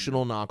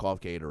fictional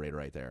knockoff Gatorade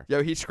right there.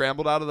 Yo, he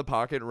scrambled out of the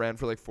pocket and ran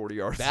for like 40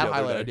 yards. That the other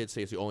highlight I day. did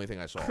see is the only thing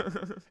I saw.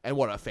 And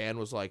what a fan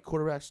was like,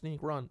 quarterback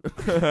sneak, run.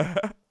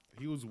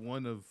 He was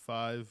 1 of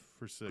 5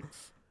 for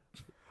 6.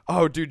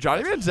 Oh, dude,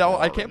 Johnny Manziel,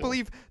 I can't horrible.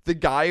 believe the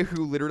guy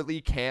who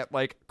literally can't,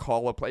 like,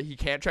 call a play. He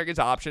can't check his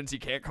options. He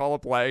can't call a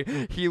play.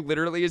 He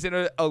literally is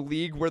in a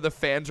league where the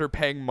fans are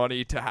paying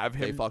money to have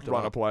They him fucked him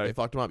run a up. play. They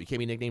fucked him up. You can't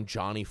be nicknamed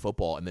Johnny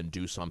Football and then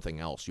do something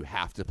else. You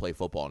have to play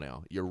football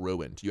now. You're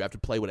ruined. You have to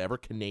play whatever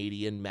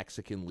Canadian,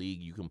 Mexican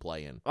league you can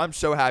play in. I'm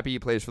so happy he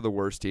plays for the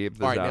worst team.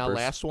 The All right, now Zappers.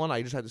 last one.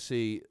 I just had to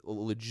see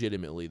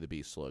legitimately the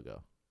Beast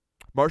logo.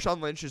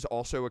 Marshawn Lynch is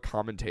also a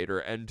commentator,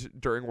 and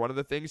during one of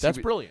the things, That's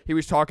brilliant. He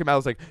was talking about, I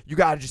was like, you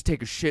got to just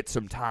take a shit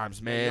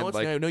sometimes, man. You know what's,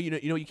 like, you know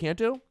what you can't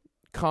do?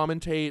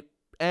 Commentate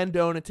and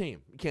own a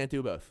team. You can't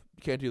do both.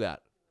 You can't do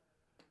that.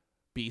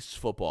 Beast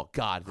football.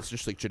 God, this is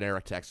just like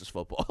generic Texas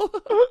football.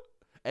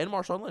 And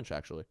Marshawn Lynch,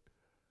 actually.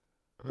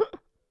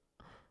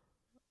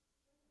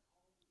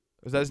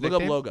 is that his Look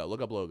nickname?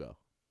 up logo.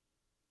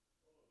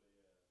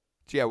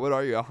 Yeah, what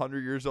are you,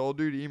 100 years old,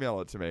 dude?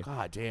 Email it to me.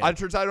 God damn. I'm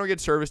sure I don't get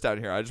service down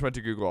here. I just went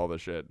to Google all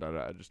this shit. No,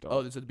 I just don't.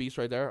 Oh, this is the Beast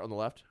right there on the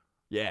left?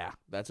 yeah.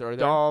 That's it right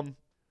there? Dumb.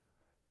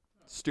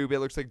 Stupid.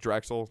 Looks like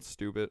Drexel.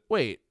 Stupid.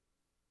 Wait.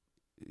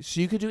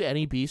 So you could do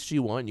any beast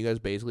you want, and you guys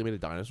basically made a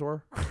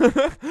dinosaur?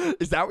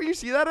 Is that what you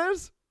see that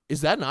as?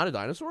 Is that not a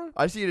dinosaur?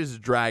 I see it as a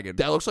dragon.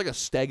 That looks like a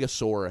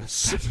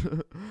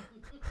Stegosaurus.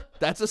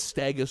 That's a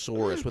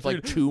Stegosaurus with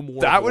like 2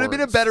 more That would have been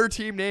a horns. better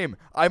team name.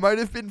 I might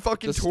have been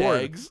fucking The torn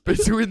Stags.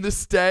 between the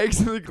Stags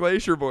and the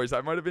Glacier Boys.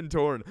 I might have been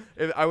torn.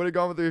 If I would have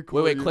gone with the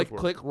cooler Wait, uniform.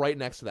 click right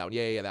next to that one.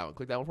 Yeah, that one.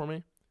 Click that one for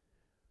me.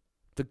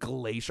 The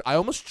Glacier. I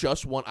almost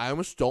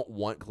don't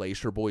want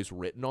Glacier Boys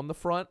written on the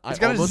front. It's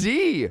got a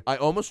Z.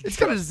 It's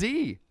got a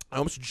Z. I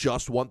almost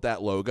just want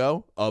that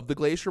logo of the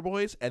Glacier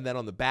Boys, and then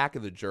on the back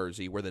of the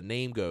jersey where the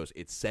name goes,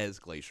 it says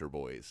Glacier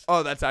Boys.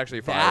 Oh, that's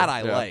actually fine. That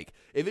I Yeah. like.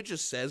 If it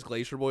just says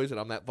Glacier Boys and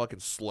I'm that fucking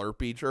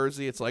Slurpee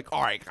jersey, it's like,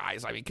 all right,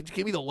 guys, I mean, could you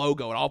give me the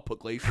logo and I'll put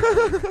Glacier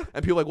Boys.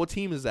 And people are like, what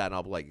team is that? And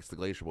I'll be like, it's the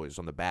Glacier Boys. It's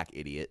on the back,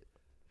 idiot.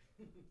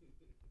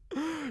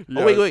 Yeah.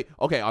 Oh, wait.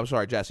 Okay, I'm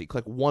sorry, Jesse.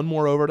 Click one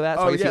more over to that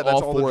so I can see that's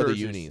all 4 of the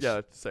jerseys. unis. Yeah,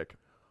 that's sick.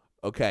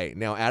 Okay,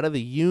 now out of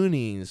the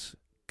unis,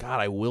 God,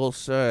 I will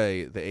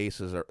say the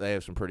Aces they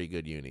have some pretty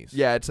good unis.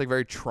 Yeah, it's like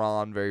very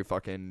Tron, very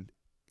fucking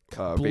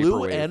Blue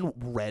vaporwave. and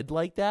red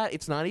like that,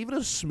 it's not even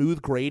a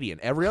smooth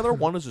gradient. Every other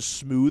one is a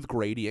smooth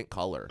gradient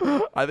color.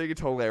 I think it's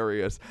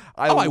hilarious.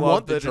 I love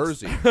want the that it's-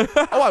 jersey.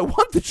 I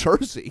want the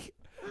jersey.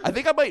 I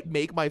think I might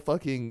make my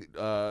fucking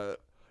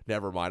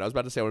never mind. I was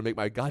about to say I want to make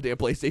my goddamn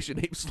PlayStation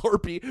name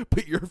Slurpee,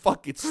 but you're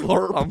fucking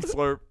Slurp. I'm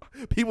Slurp.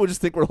 People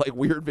just think we're like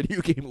weird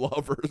video game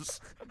lovers.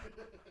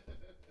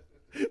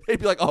 They'd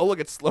be like, "Oh, look,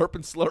 it's Slurp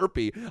and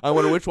Slurpee. I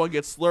wonder which one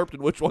gets slurped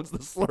and which one's the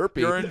Slurpee."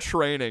 You're in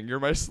training. You're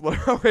my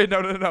Slurp. Oh, wait,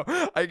 no.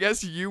 I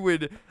guess you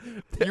would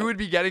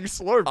be getting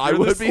Slurp. I You're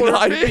would the be.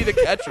 I'd Slurpee. be the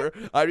catcher.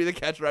 I'd be the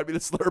catcher. I'd be the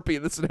Slurpee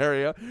in this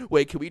scenario.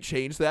 Wait, can we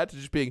change that to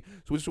just being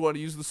so which one to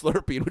use the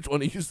Slurpee and which one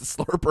to use the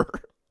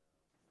Slurper?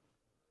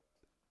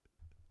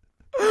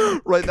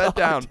 Write that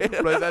down.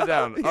 damn. Write that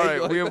down. Yeah, All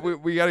right, you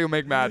like we gotta go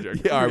make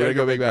magic. Yeah, all right, We we're gotta gonna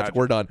go make magic.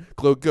 We're done.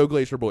 Go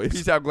Glacier Boys.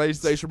 Peace out, Glaze.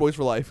 Glacier Boys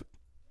for life.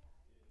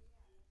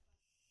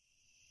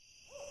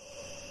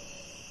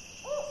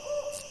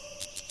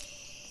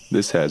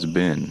 This has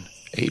been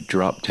a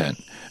Drop Tent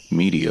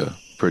Media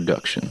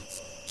Production.